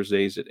 It's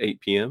Thursdays at 8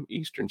 p.m.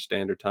 Eastern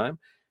Standard Time.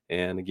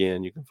 And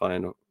again, you can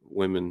find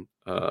women,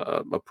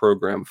 a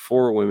program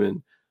for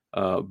women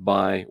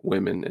by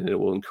women, and it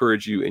will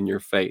encourage you in your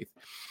faith.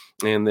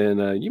 And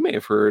then you may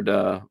have heard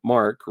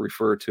Mark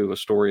refer to a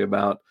story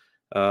about,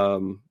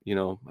 having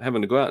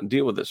to go out and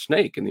deal with a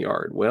snake in the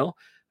yard. Well,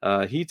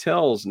 he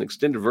tells an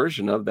extended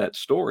version of that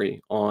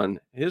story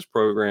on his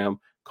program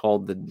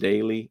called the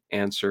Daily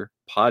Answer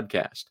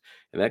Podcast.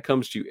 And that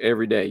comes to you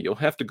every day. You'll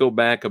have to go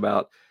back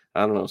about,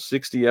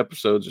 60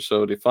 episodes or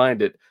so to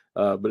find it,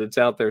 but it's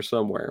out there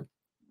somewhere.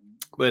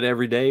 But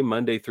every day,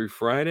 Monday through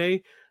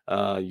Friday,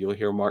 you'll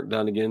hear Mark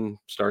Dunnigan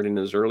starting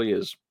as early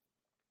as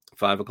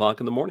 5 o'clock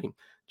in the morning.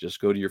 Just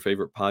go to your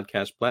favorite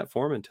podcast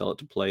platform and tell it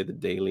to play the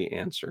Daily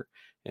Answer.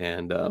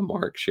 And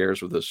Mark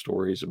shares with us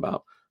stories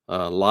about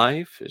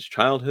life, his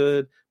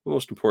childhood, but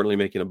most importantly,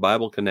 making a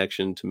Bible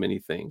connection to many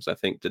things. I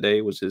think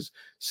today was his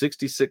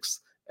 66th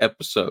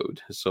episode.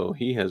 So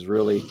he has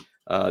really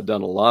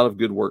done a lot of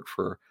good work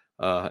for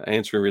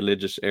Answering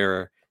Religious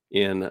Error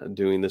in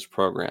doing this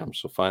program.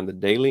 So find the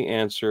Daily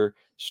Answer,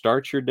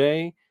 start your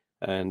day,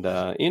 and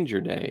end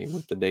your day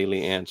with the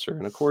Daily Answer.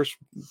 And of course,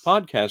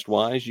 podcast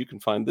wise, you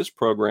can find this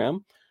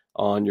program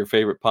on your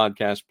favorite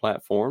podcast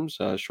platforms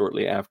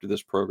shortly after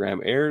this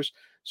program airs.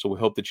 So we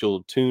hope that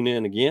you'll tune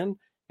in again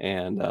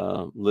and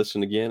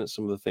listen again at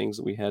some of the things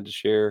that we had to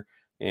share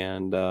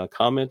and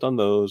comment on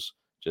those.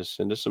 Just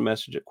send us a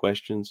message at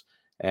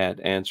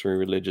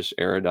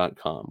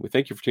questions@answeringreligiouserror.com. We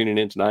thank you for tuning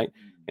in tonight,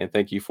 and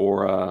thank you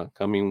for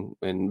coming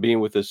and being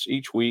with us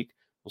each week.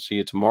 We'll see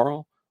you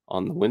tomorrow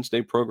on the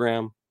Wednesday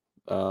program,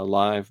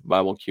 live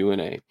Bible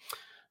Q&A.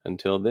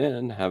 Until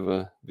then, have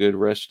a good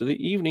rest of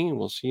the evening.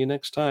 We'll see you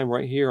next time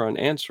right here on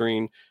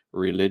Answering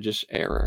Religious Error.